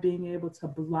 5 being able to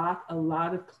block a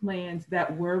lot of plans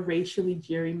that were racially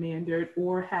gerrymandered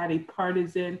or had a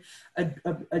partisan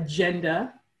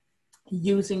agenda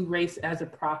using race as a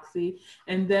proxy.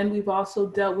 And then we've also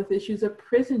dealt with issues of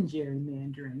prison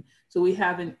gerrymandering. So we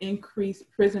have an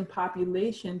increased prison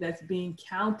population that's being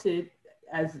counted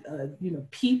as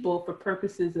people for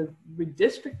purposes of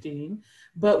redistricting,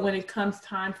 but when it comes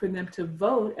time for them to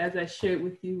vote, as I shared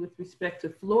with you with respect to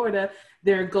Florida,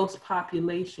 they're a ghost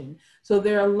population. So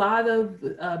there are a lot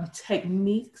of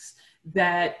techniques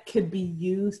that could be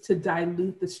used to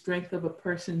dilute the strength of a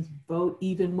person's vote,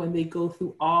 even when they go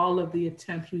through all of the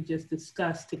attempts we just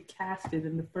discussed to cast it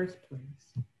in the first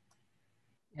place.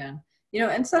 Yeah.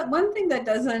 And so one thing that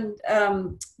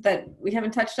that we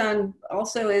haven't touched on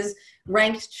also is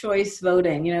ranked choice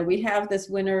voting. We have this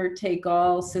winner take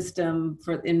all system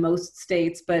in most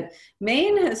states, but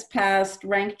Maine has passed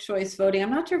ranked choice voting.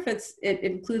 I'm not sure if it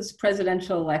includes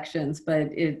presidential elections, but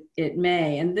it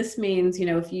may. And this means,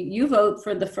 if you vote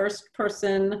for the first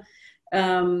person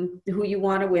who you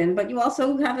want to win, but you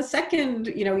also have a second,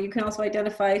 you can also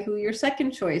identify who your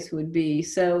second choice would be,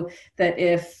 so that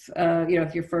if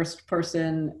your first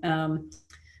person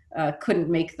couldn't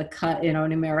make the cut,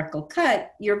 numerical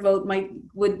cut, your vote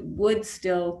would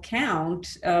still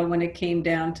count when it came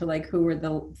down to who were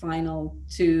the final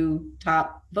two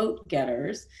top vote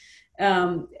getters.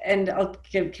 And I'll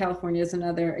give California as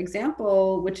another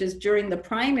example, which is during the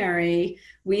primary,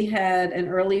 we had an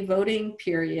early voting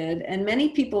period, and many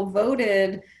people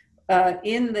voted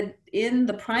in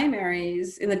the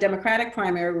primaries, in the Democratic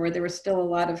primary, where there were still a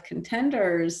lot of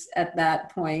contenders at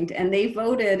that point, and they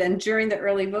voted, and during the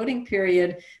early voting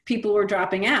period, people were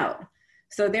dropping out.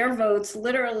 So their votes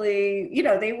literally, you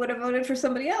know, they would have voted for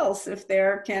somebody else if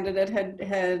their candidate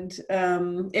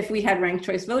if we had ranked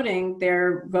choice voting,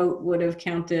 their vote would have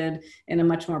counted in a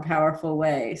much more powerful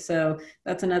way. So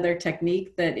that's another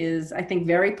technique that is, I think,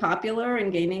 very popular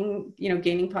and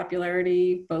gaining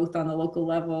popularity both on the local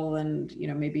level and, you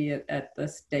know, maybe at the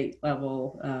state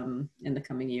level in the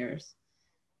coming years.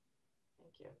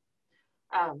 Thank you.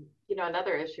 You know,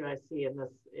 another issue I see in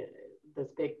this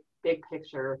big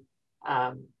picture,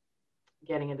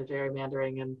 getting into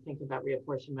gerrymandering and thinking about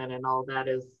reapportionment and all that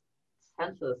is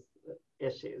census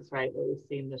issues, right? That we've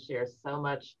seen this year so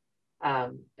much.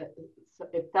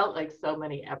 It felt like so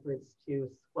many efforts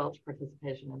to squelch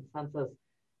participation in census,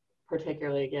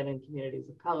 particularly again in communities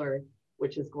of color,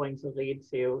 which is going to lead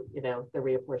to, you know, the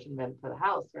reapportionment for the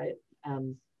House, right?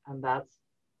 And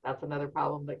that's another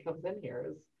problem that comes in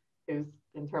here is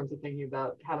in terms of thinking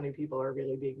about how many people are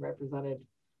really being represented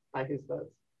by whose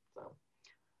votes.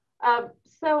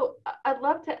 So I'd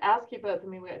love to ask you both. I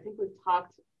mean, I think we've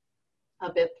talked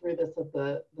a bit through this of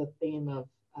the theme of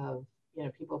you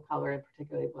know, people of color and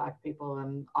particularly Black people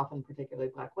and often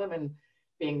particularly Black women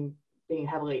being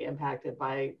heavily impacted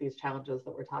by these challenges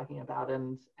that we're talking about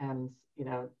and you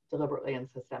know, deliberately and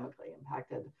systemically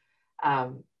impacted.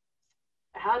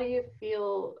 How do you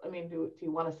feel? I mean, do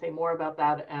you want to say more about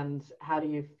that? And how do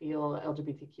you feel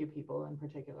LGBTQ people in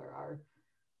particular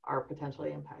are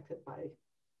potentially impacted by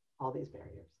all these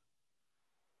barriers?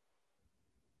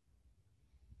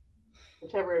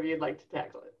 Whichever of you'd like to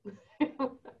tackle it.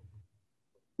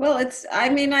 Well,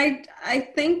 I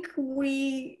think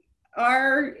we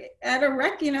are at a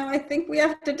wreck, you know. I think we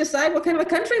have to decide what kind of a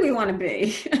country we want to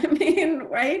be. I mean,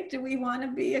 right? Do we want to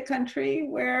be a country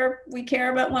where we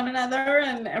care about one another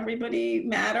and everybody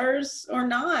matters or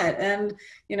not? And,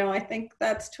 you know, I think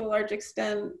that's to a large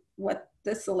extent what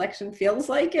this election feels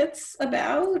like it's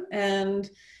about. And,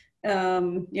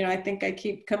 you know, I think I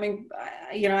keep coming,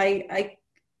 you know, I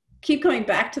keep coming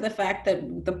back to the fact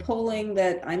that the polling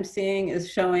that I'm seeing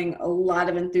is showing a lot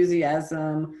of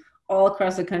enthusiasm all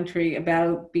across the country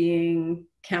about being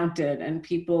counted and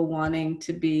people wanting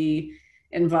to be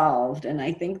involved. And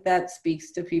I think that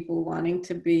speaks to people wanting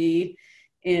to be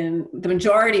in, the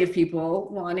majority of people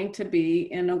wanting to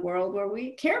be in a world where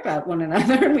we care about one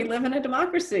another and we live in a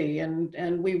democracy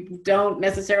and we don't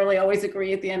necessarily always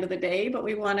agree at the end of the day, but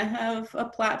we want to have a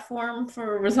platform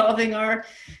for resolving our,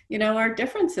 you know, our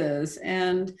differences.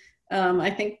 And I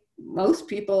think most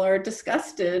people are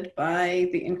disgusted by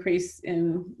the increase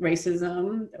in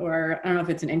racism, or I don't know if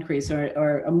it's an increase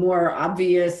or a more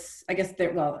obvious, I guess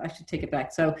well, I should take it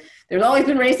back. So there's always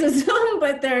been racism,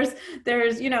 but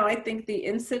there's, you know, I think the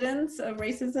incidence of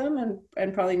racism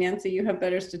and probably Nancy, you have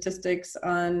better statistics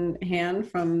on hand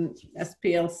from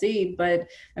SPLC, but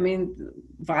I mean,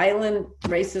 violent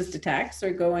racist attacks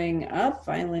are going up,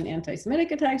 violent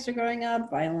anti-Semitic attacks are going up,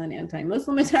 violent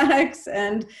anti-Muslim attacks,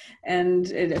 and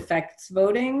it affects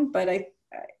voting. But I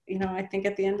think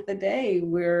at the end of the day,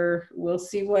 we'll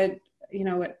see what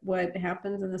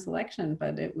happens in this election.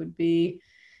 But it would be,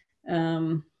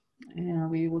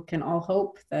 we can all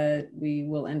hope that we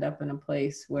will end up in a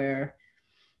place where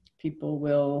people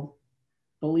will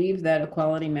believe that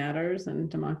equality matters and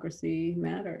democracy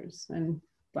matters and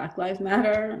Black Lives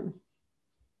Matter.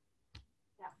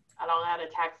 Yeah, and I'll add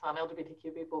attacks on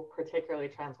LGBTQ people, particularly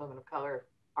trans women of color,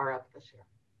 are up this year.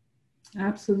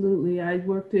 Absolutely. I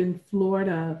worked in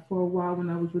Florida for a while when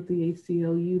I was with the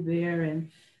ACLU there, and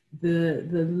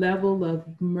the level of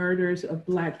murders of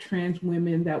Black trans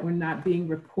women that were not being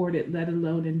reported, let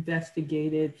alone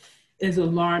investigated, is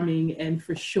alarming, and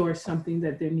for sure something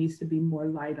that there needs to be more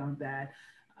light on that.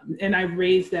 And I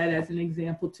raise that as an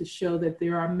example to show that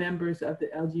there are members of the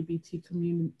LGBT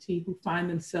community who find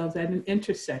themselves at an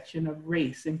intersection of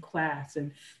race and class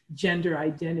and gender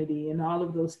identity, and all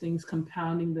of those things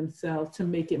compounding themselves to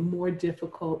make it more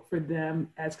difficult for them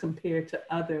as compared to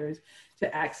others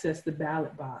to access the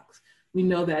ballot box. We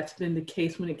know that's been the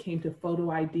case when it came to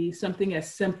photo ID. Something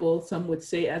as simple, some would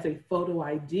say, as a photo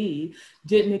ID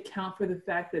didn't account for the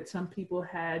fact that some people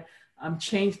had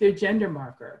changed their gender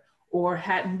marker or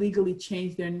hadn't legally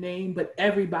changed their name, but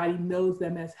everybody knows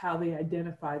them as how they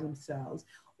identify themselves,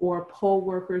 or poll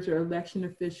workers or election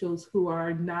officials who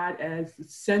are not as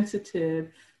sensitive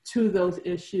to those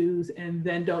issues and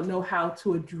then don't know how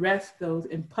to address those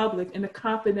in public in a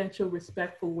confidential,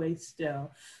 respectful way still.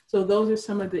 So those are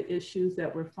some of the issues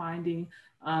that we're finding.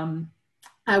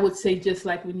 I would say, just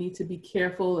like we need to be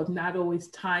careful of not always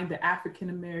tying the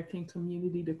African-American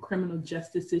community to criminal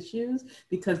justice issues,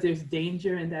 because there's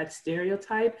danger in that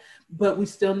stereotype, but we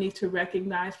still need to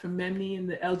recognize for many in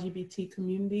the LGBT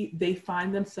community, they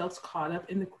find themselves caught up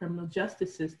in the criminal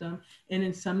justice system, and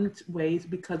in some ways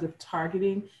because of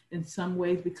targeting, in some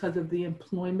ways because of the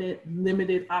employment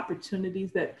limited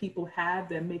opportunities that people have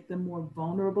that make them more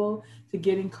vulnerable to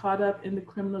getting caught up in the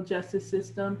criminal justice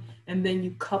system. And then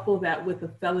you couple that with a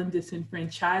felon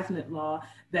disenfranchisement law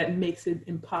that makes it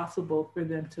impossible for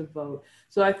them to vote.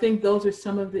 So I think those are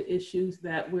some of the issues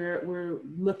that we're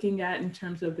looking at in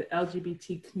terms of the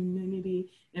LGBT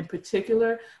community in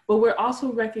particular, but we're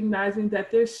also recognizing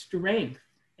that there's strength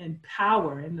and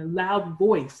power and a loud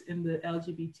voice in the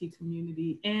LGBT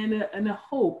community, and a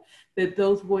hope that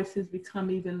those voices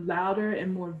become even louder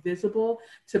and more visible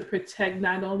to protect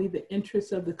not only the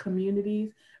interests of the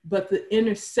communities, but the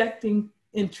intersecting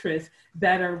interests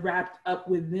that are wrapped up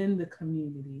within the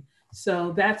community.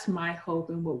 So that's my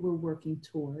hope and what we're working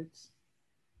towards.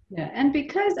 Yeah, and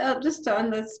because just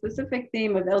on the specific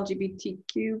theme of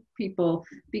LGBTQ people,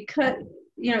 because,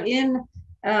 you know,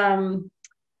 in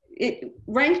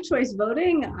ranked choice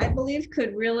voting, I believe,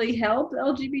 could really help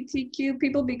LGBTQ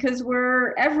people because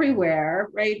we're everywhere,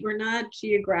 right? We're not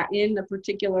in a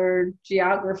particular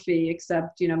geography,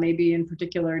 except, you know, maybe in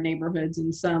particular neighborhoods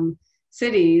in some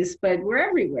cities, but we're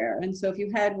everywhere. And so if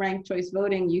you had ranked choice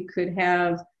voting, you could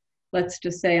have, let's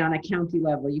just say on a county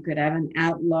level, you could have an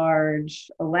at-large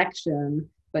election,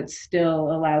 but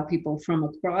still allow people from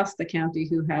across the county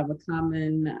who have a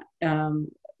common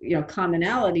you know,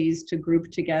 commonalities to group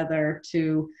together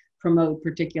to promote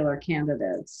particular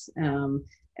candidates. You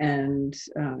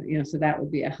know, so that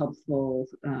would be a helpful,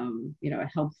 you know, a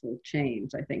helpful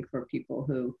change, I think, for people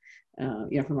who,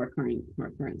 you know, from our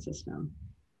current system.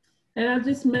 And I'll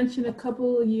just mention, a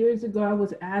couple of years ago, I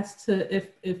was asked to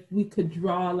if we could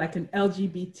draw like an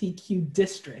LGBTQ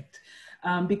district,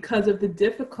 because of the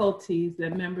difficulties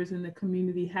that members in the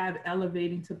community have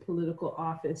elevating to political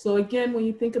office. So again, when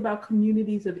you think about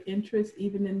communities of interest,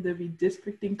 even in the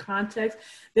redistricting context,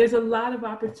 there's a lot of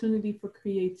opportunity for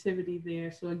creativity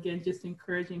there. So again, just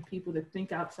encouraging people to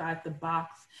think outside the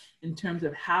box in terms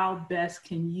of how best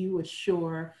can you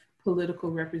assure political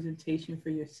representation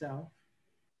for yourself.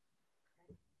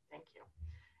 Thank you.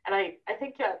 And I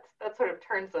think that sort of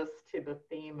turns us to the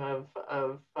theme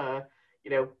of you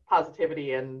know,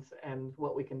 positivity and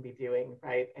what we can be doing,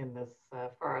 right, in this,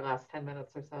 for our last 10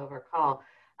 minutes or so of our call.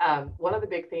 One of the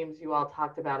big themes you all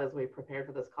talked about as we prepared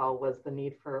for this call was the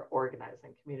need for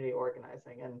organizing, community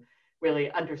organizing, and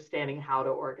really understanding how to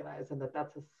organize, and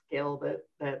that's a skill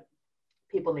that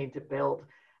people need to build.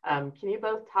 Can you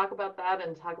both talk about that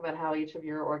and talk about how each of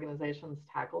your organizations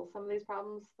tackle some of these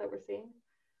problems that we're seeing?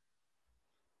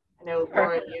 I know,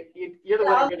 Laura, you're the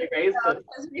one who really raised it.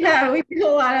 Yeah, we do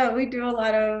a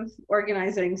lot of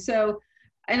organizing. So,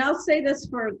 and I'll say this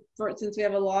for since we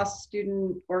have a law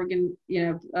student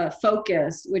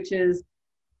focus, which is,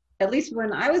 at least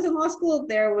when I was in law school,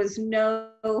 there was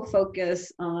no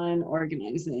focus on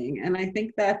organizing. And I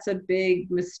think that's a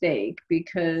big mistake,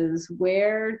 because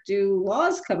where do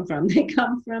laws come from? They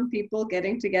come from people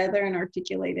getting together and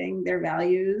articulating their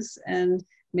values and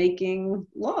making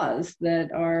laws that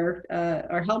are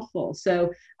helpful.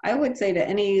 So I would say to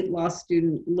any law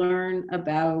student, learn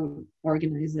about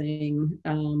organizing,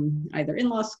 either in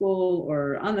law school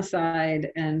or on the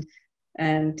side,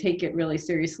 and take it really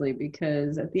seriously,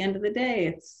 because at the end of the day,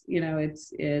 it's, you know,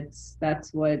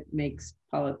 that's what makes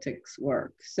politics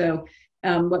work. So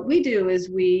what we do is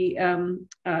we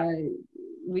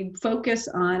focus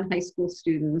on high school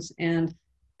students, and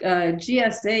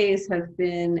GSAs have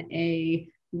been a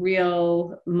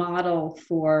real model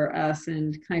for us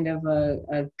and kind of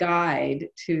a guide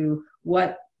to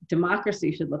what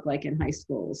democracy should look like in high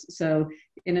schools. So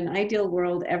in an ideal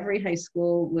world, every high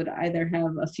school would either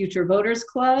have a future voters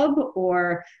club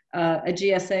or a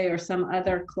GSA or some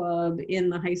other club in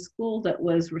the high school that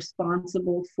was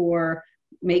responsible for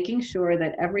making sure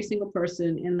that every single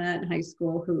person in that high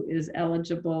school who is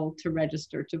eligible to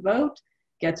register to vote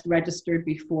gets registered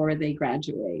before they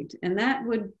graduate. And that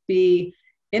would be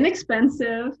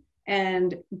inexpensive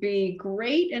and be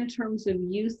great in terms of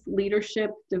youth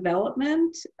leadership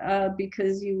development,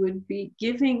 because you would be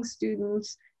giving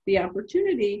students the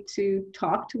opportunity to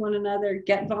talk to one another,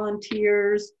 get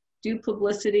volunteers, do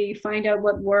publicity, find out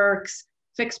what works,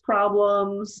 fix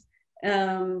problems,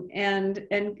 and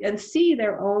see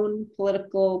their own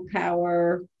political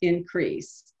power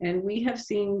increase. And we have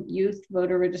seen youth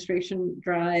voter registration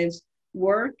drives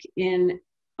work in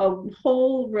a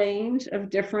whole range of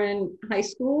different high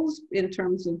schools in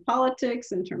terms of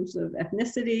politics, in terms of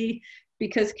ethnicity,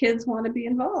 because kids want to be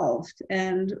involved.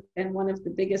 And one of the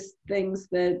biggest things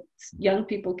that young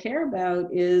people care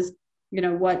about is, you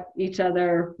know, what each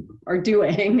other are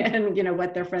doing and, you know,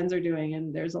 what their friends are doing.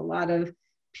 And there's a lot of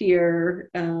peer,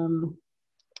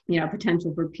 you know,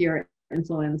 potential for peer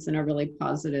influence in a really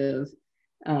positive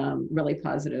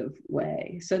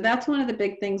way. So that's one of the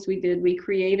big things we did. We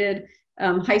created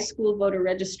High School Voter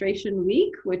Registration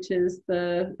Week, which is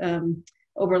the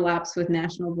overlaps with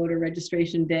National Voter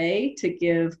Registration Day, to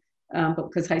give,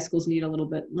 because high schools need a little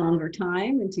bit longer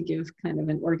time, and to give kind of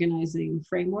an organizing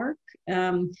framework.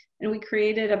 And we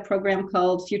created a program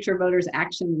called Future Voters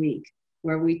Action Week,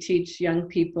 where we teach young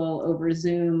people over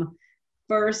Zoom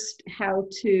first how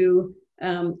to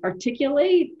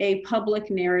articulate a public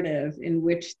narrative in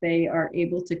which they are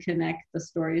able to connect the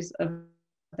stories of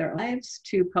their lives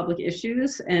to public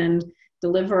issues and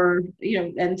deliver, you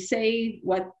know, and say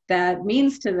what that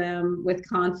means to them with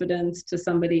confidence to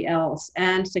somebody else,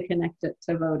 and to connect it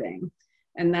to voting.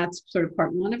 And that's sort of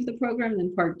part one of the program.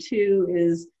 Then part two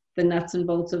is the nuts and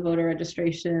bolts of voter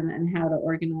registration and how to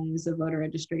organize a voter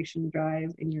registration drive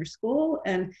in your school.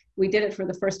 And we did it for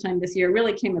the first time this year. It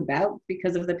really came about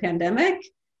because of the pandemic.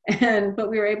 But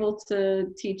we were able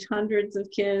to teach hundreds of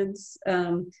kids,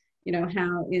 you know,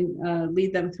 how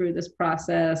lead them through this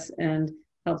process and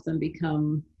help them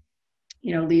become,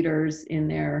 you know, leaders in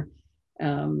their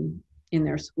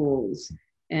schools.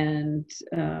 And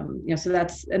you know, so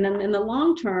that's, and then in the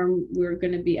long term, we're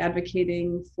going to be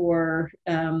advocating for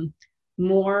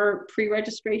more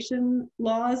pre-registration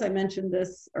laws. I mentioned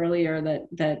this earlier,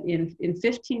 that in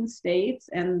 15 states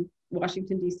and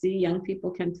Washington, D.C., young people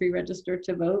can pre-register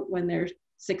to vote when they're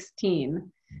 16.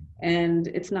 And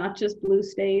it's not just blue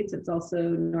states, it's also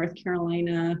North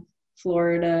Carolina,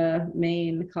 Florida,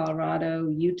 Maine,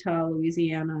 Colorado, Utah,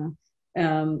 Louisiana.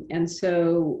 And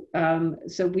so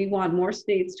we want more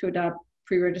states to adopt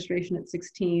pre-registration at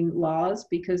 16 laws,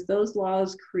 because those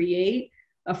laws create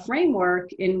a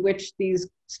framework in which these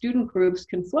student groups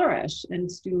can flourish,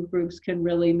 and student groups can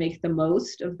really make the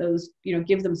most of those, you know,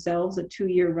 give themselves a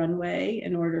 2-year runway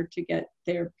in order to get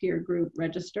their peer group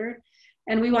registered.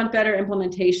 And we want better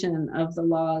implementation of the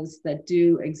laws that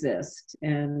do exist.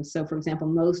 And so, for example,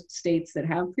 most states that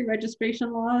have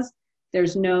pre-registration laws,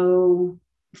 there's no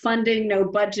funding, no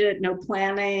budget, no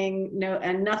planning,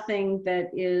 and nothing that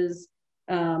is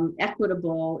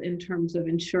equitable in terms of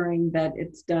ensuring that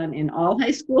it's done in all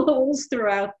high schools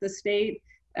throughout the state.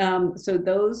 So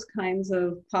those kinds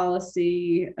of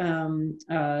policy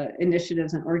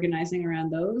initiatives and organizing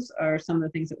around those are some of the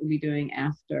things that we'll be doing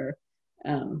after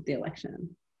the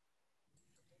election.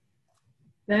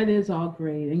 That is all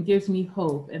great and gives me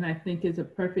hope. And I think is a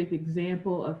perfect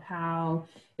example of how,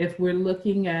 if we're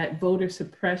looking at voter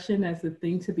suppression as the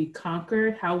thing to be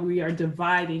conquered, how we are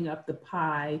dividing up the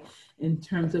pie in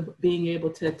terms of being able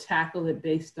to tackle it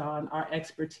based on our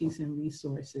expertise and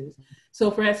resources.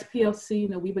 So for SPLC, you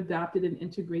know, we've adopted an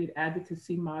integrated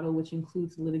advocacy model, which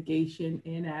includes litigation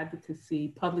and advocacy,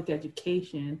 public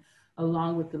education,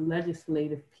 along with the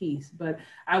legislative piece. But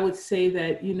I would say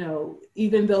that, you know,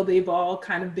 even though they've all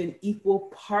kind of been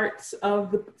equal parts of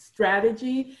the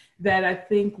strategy, that I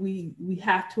think we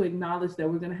have to acknowledge that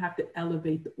we're going to have to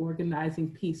elevate the organizing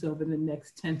piece over the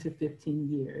next 10 to 15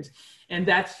 years. And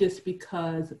that's just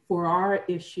because for our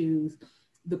issues,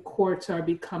 the courts are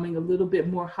becoming a little bit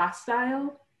more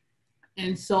hostile.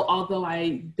 And so although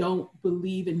I don't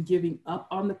believe in giving up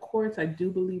on the courts, I do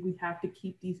believe we have to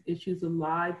keep these issues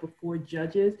alive before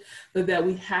judges, but that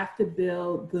we have to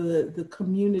build the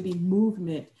community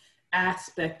movement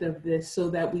aspect of this so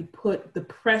that we put the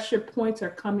pressure points are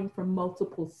coming from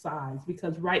multiple sides,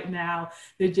 because right now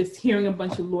they're just hearing a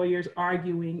bunch of lawyers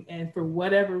arguing, and for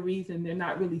whatever reason, they're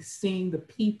not really seeing the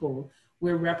people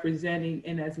we're representing.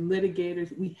 And as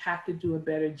litigators, we have to do a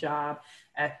better job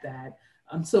at that.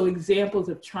 So examples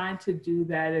of trying to do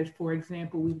that is, for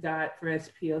example, we've got for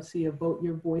SPLC a Vote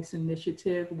Your Voice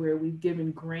initiative, where we've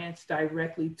given grants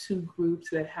directly to groups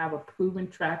that have a proven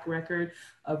track record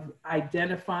of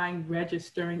identifying,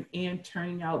 registering, and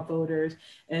turning out voters,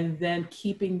 and then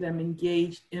keeping them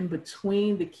engaged in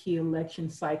between the key election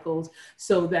cycles,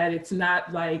 so that it's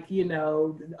not like, you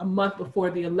know, a month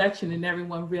before the election and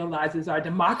everyone realizes our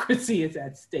democracy is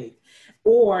at stake.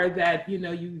 Or that, you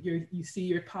know, you see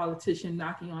your politician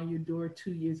knocking on your door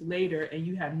 2 years later and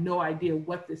you have no idea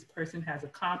what this person has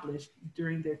accomplished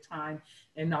during their time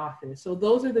in office. So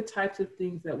those are the types of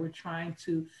things that we're trying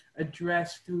to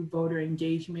address through voter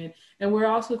engagement. And we're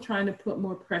also trying to put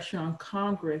more pressure on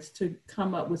Congress to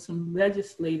come up with some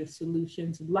legislative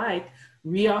solutions, like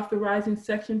reauthorizing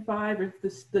Section 5 or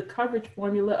the coverage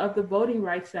formula of the Voting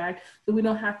Rights Act, so we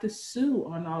don't have to sue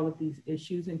on all of these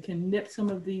issues and can nip some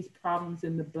of these problems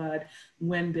in the bud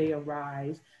when they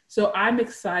arise. So I'm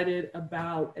excited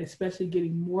about especially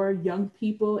getting more young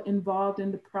people involved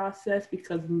in the process,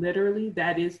 because literally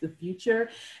that is the future,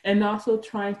 and also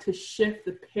trying to shift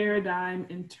the paradigm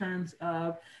in terms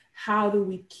of how do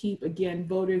we keep, again,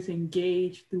 voters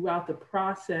engaged throughout the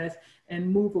process and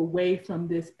move away from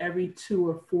this every 2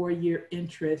 or 4 year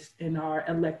interest in our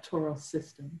electoral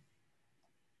system.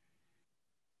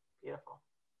 Beautiful.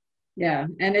 Yeah,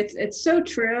 and it's so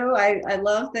true. I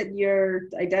love that you're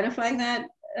identifying that,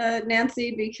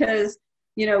 Nancy, because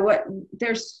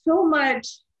there's so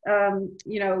much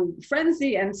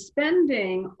frenzy and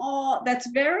spending all that's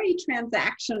very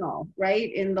transactional,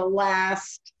 right? In the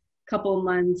last couple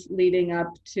months leading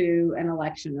up to an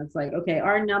election, it's like, okay,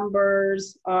 our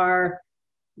numbers are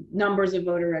numbers of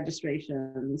voter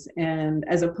registrations, and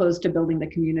as opposed to building the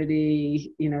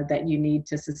community that you need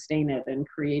to sustain it, and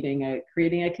creating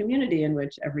a community in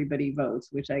which everybody votes,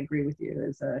 which I agree with you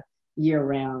is a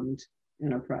year-round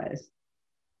enterprise.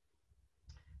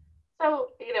 So,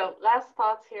 last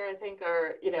thoughts here, I think,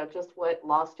 are, just what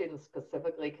law students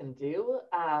specifically can do.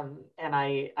 And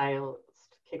I'll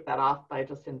kick that off by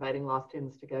just inviting law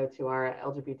students to go to our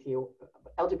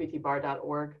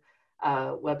LGBTbar.org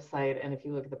website. And if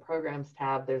you look at the programs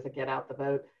tab, there's a Get Out the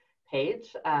Vote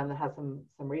page that has some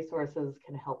resources,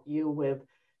 can help you with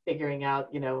figuring out,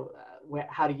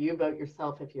 how do you vote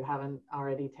yourself if you haven't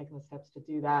already taken the steps to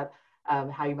do that.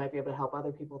 How you might be able to help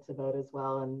other people to vote as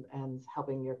well, and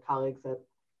helping your colleagues at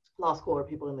law school or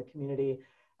people in the community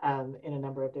in a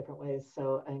number of different ways.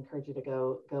 So I encourage you to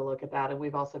go look at that. And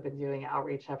we've also been doing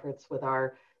outreach efforts with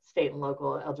our state and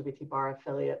local LGBT Bar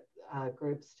affiliate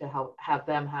groups to help have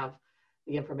them have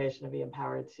the information and be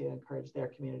empowered to encourage their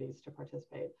communities to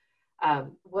participate.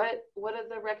 What are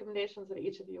the recommendations that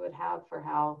each of you would have for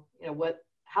how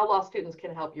law students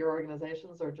can help your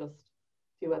organizations or just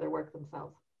do other work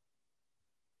themselves?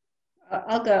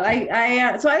 I'll go.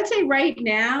 So I would say right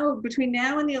now, between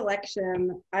now and the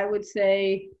election, I would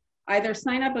say either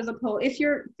sign up as a poll, if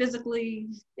you're physically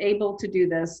able to do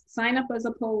this, sign up as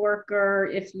a poll worker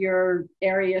if your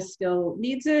area still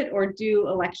needs it, or do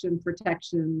election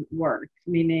protection work,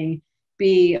 meaning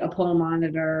be a poll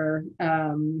monitor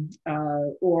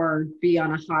or be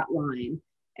on a hotline.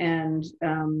 And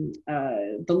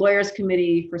the Lawyers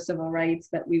Committee for Civil Rights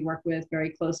that we work with very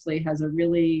closely has a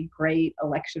really great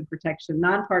election protection,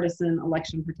 nonpartisan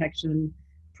election protection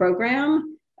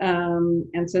program.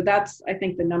 And so that's, I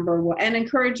think, the number one. And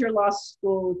encourage your law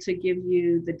school to give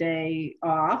you the day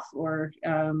off, or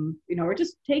or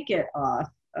just take it off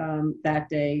that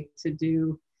day to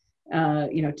do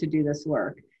this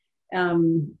work.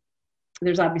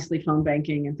 There's obviously phone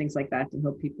banking and things like that to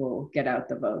help people get out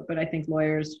the vote, but I think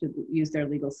lawyers should use their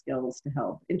legal skills to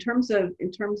help. In terms of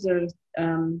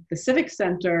the Civics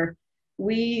Center,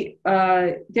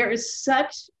 there is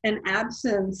such an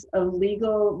absence of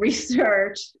legal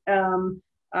research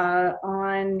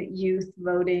on youth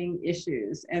voting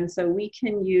issues, and so we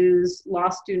can use law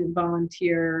student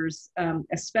volunteers,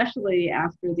 especially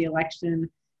after the election,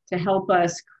 to help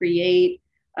us create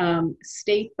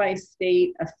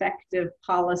state-by-state effective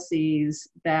policies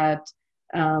that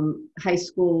high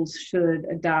schools should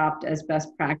adopt as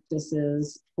best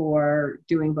practices for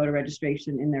doing voter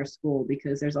registration in their school,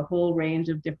 because there's a whole range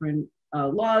of different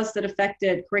laws that affect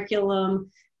it, curriculum,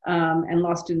 and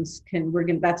law students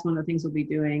that's one of the things we'll be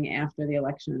doing after the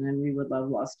election, and we would love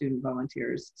law student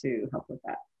volunteers to help with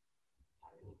that.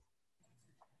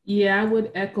 Yeah, I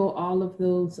would echo all of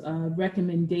those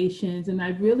recommendations, and I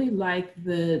really like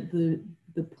the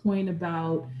point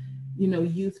about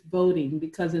youth voting,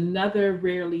 because another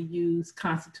rarely used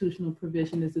constitutional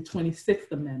provision is the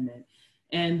 26th Amendment,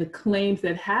 and the claims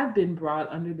that have been brought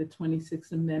under the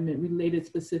 26th Amendment related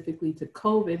specifically to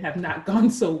COVID have not gone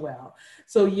so well.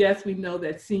 So yes, we know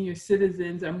that senior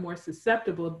citizens are more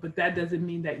susceptible, but that doesn't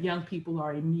mean that young people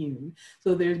are immune.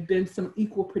 So there's been some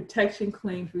equal protection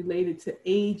claims related to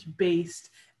age-based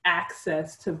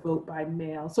access to vote by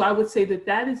mail. So I would say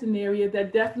that is an area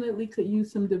that definitely could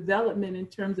use some development in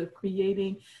terms of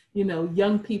creating,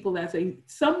 young people as a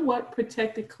somewhat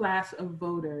protected class of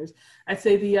voters. I'd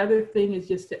say the other thing is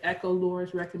just to echo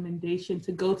Laura's recommendation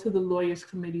to go to the Lawyers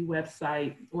Committee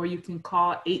website, or you can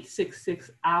call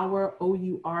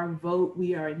 866-OUR-VOTE.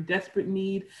 We are in desperate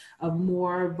need of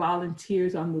more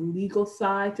volunteers on the legal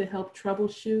side to help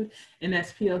troubleshoot, and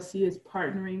SPLC is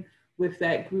partnering with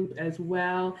that group as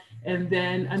well. And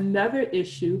then another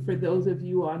issue for those of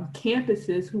you on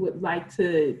campuses who would like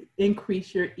to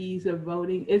increase your ease of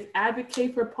voting is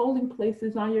advocate for polling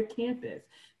places on your campus.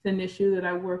 It's an issue that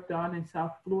I worked on in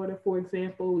South Florida, for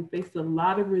example. We faced a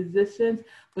lot of resistance,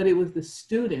 but it was the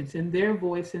students and their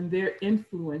voice and their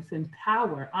influence and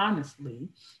power, honestly,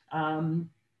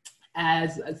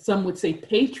 as some would say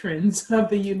patrons of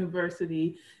the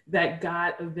university, that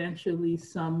got eventually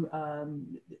some,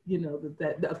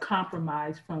 a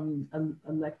compromise from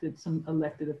some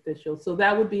elected officials. So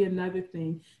that would be another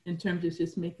thing in terms of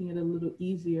just making it a little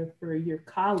easier for your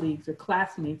colleagues or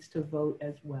classmates to vote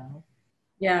as well.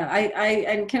 Yeah,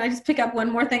 and can I just pick up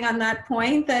one more thing on that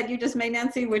point that you just made,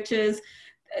 Nancy, which is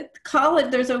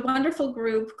college. There's a wonderful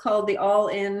group called the All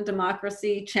In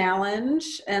Democracy Challenge,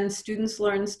 and Students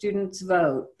Learn, Students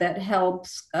Vote, that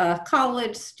helps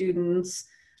college students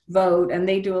vote, and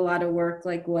they do a lot of work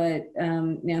like what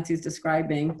Nancy's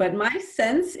describing. But my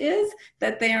sense is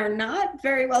that they are not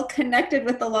very well connected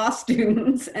with the law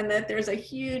students, and that there's a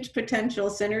huge potential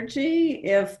synergy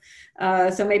if,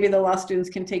 so maybe the law students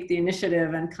can take the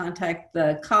initiative and contact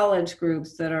the college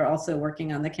groups that are also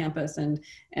working on the campus and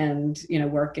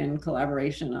work in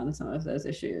collaboration on some of those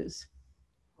issues.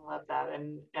 I love that.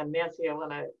 And Nancy, I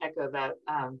want to echo that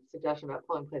suggestion about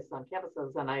polling places on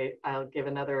campuses, and I'll give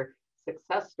another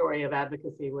success story of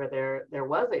advocacy where there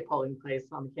was a polling place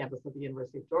on the campus of the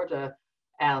University of Georgia,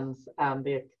 and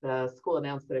the school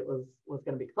announced that it was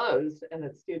going to be closed, and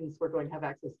that students were going to have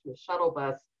access to a shuttle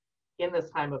bus in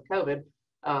this time of COVID,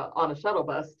 on a shuttle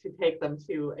bus to take them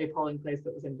to a polling place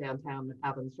that was in downtown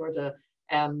Athens, Georgia.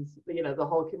 And the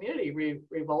whole community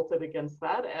revolted against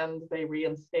that, and they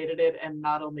reinstated it, and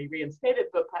not only reinstated,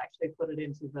 but actually put it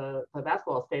into the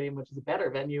basketball stadium, which is a better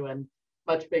venue and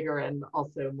much bigger and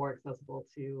also more accessible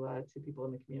to people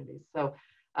in the community. So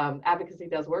advocacy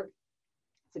does work.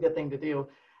 It's a good thing to do.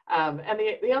 And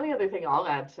the only other thing I'll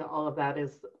add to all of that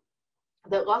is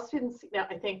that law students,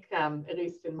 I think, at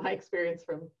least in my experience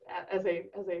as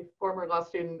a former law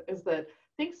student, is that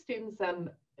I think students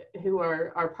who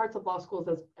are parts of law schools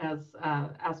as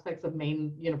aspects of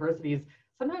main universities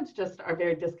sometimes just are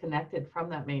very disconnected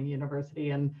from that main university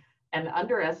and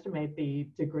underestimate the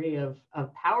degree of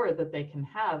power that they can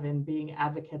have in being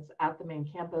advocates at the main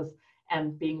campus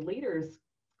and being leaders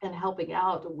and helping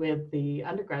out with the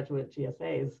undergraduate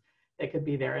GSAs that could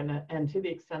be there. And to the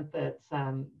extent that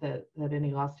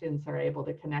any law students are able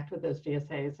to connect with those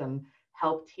GSAs and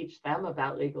help teach them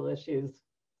about legal issues,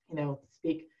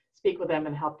 speak with them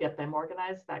and help get them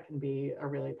organized, that can be a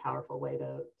really powerful way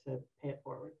to pay it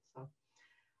forward. So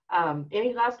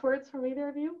any last words from either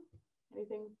of you?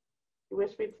 Anything you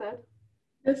wish we'd said?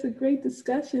 That's a great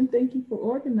discussion. Thank you for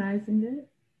organizing it.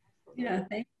 Yeah,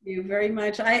 thank you very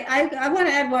much. I want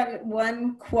to add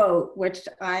one quote, which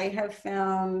I have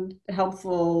found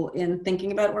helpful in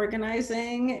thinking about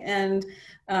organizing. And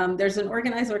there's an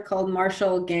organizer called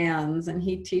Marshall Gans, and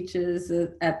he teaches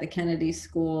at the Kennedy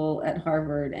School at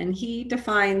Harvard. And he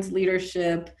defines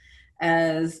leadership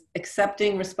as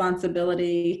accepting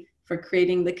responsibility for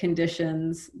creating the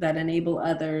conditions that enable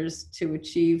others to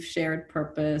achieve shared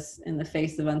purpose in the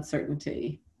face of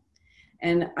uncertainty.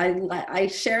 And I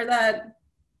share that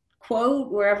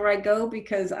quote wherever I go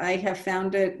because I have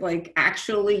found it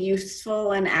actually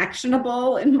useful and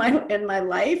actionable in my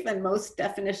life. And most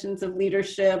definitions of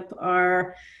leadership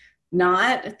are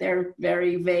not, they're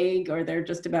very vague, or they're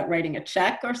just about writing a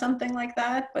check or something like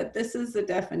that. But this is a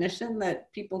definition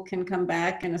that people can come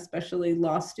back, and especially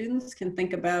law students can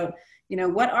think about,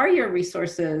 what are your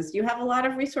resources? You have a lot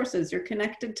of resources. You're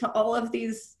connected to all of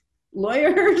these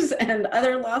lawyers and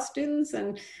other law students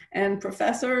and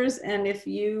professors. And if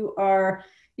you are,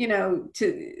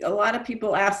 a lot of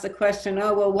people ask the question,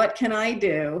 oh, well, what can I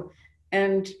do?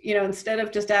 And, instead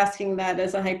of just asking that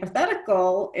as a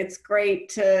hypothetical, it's great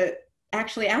to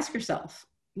actually ask yourself,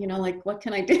 what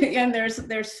can I do? And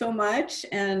there's so much,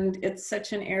 and it's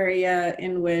such an area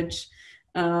in which,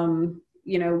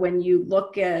 when you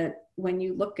look at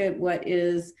what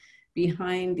is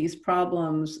behind these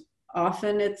problems,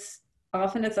 often it's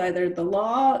either the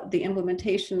law, the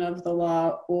implementation of the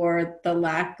law, or the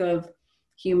lack of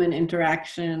human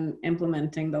interaction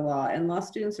implementing the law. And law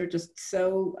students are just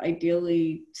so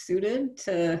ideally suited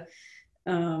to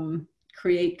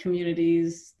create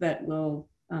communities that will,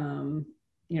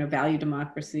 value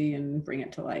democracy and bring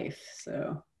it to life.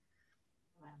 So.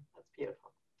 That's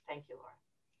beautiful. Thank you, Laura.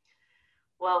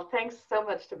 Well, thanks so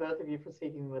much to both of you for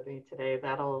speaking with me today.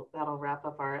 That'll wrap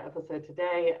up our episode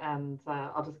today. And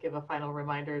I'll just give a final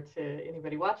reminder to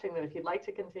anybody watching that if you'd like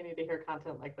to continue to hear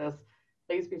content like this,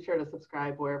 Please be sure to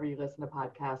subscribe wherever you listen to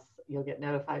podcasts. You'll get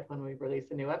notified when we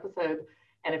release a new episode.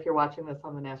 And if you're watching this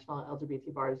on the National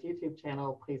LGBT Bar's YouTube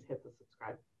channel, please hit the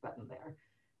subscribe button there.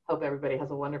 Hope everybody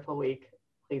has a wonderful week.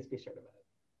 Please be sure to vote.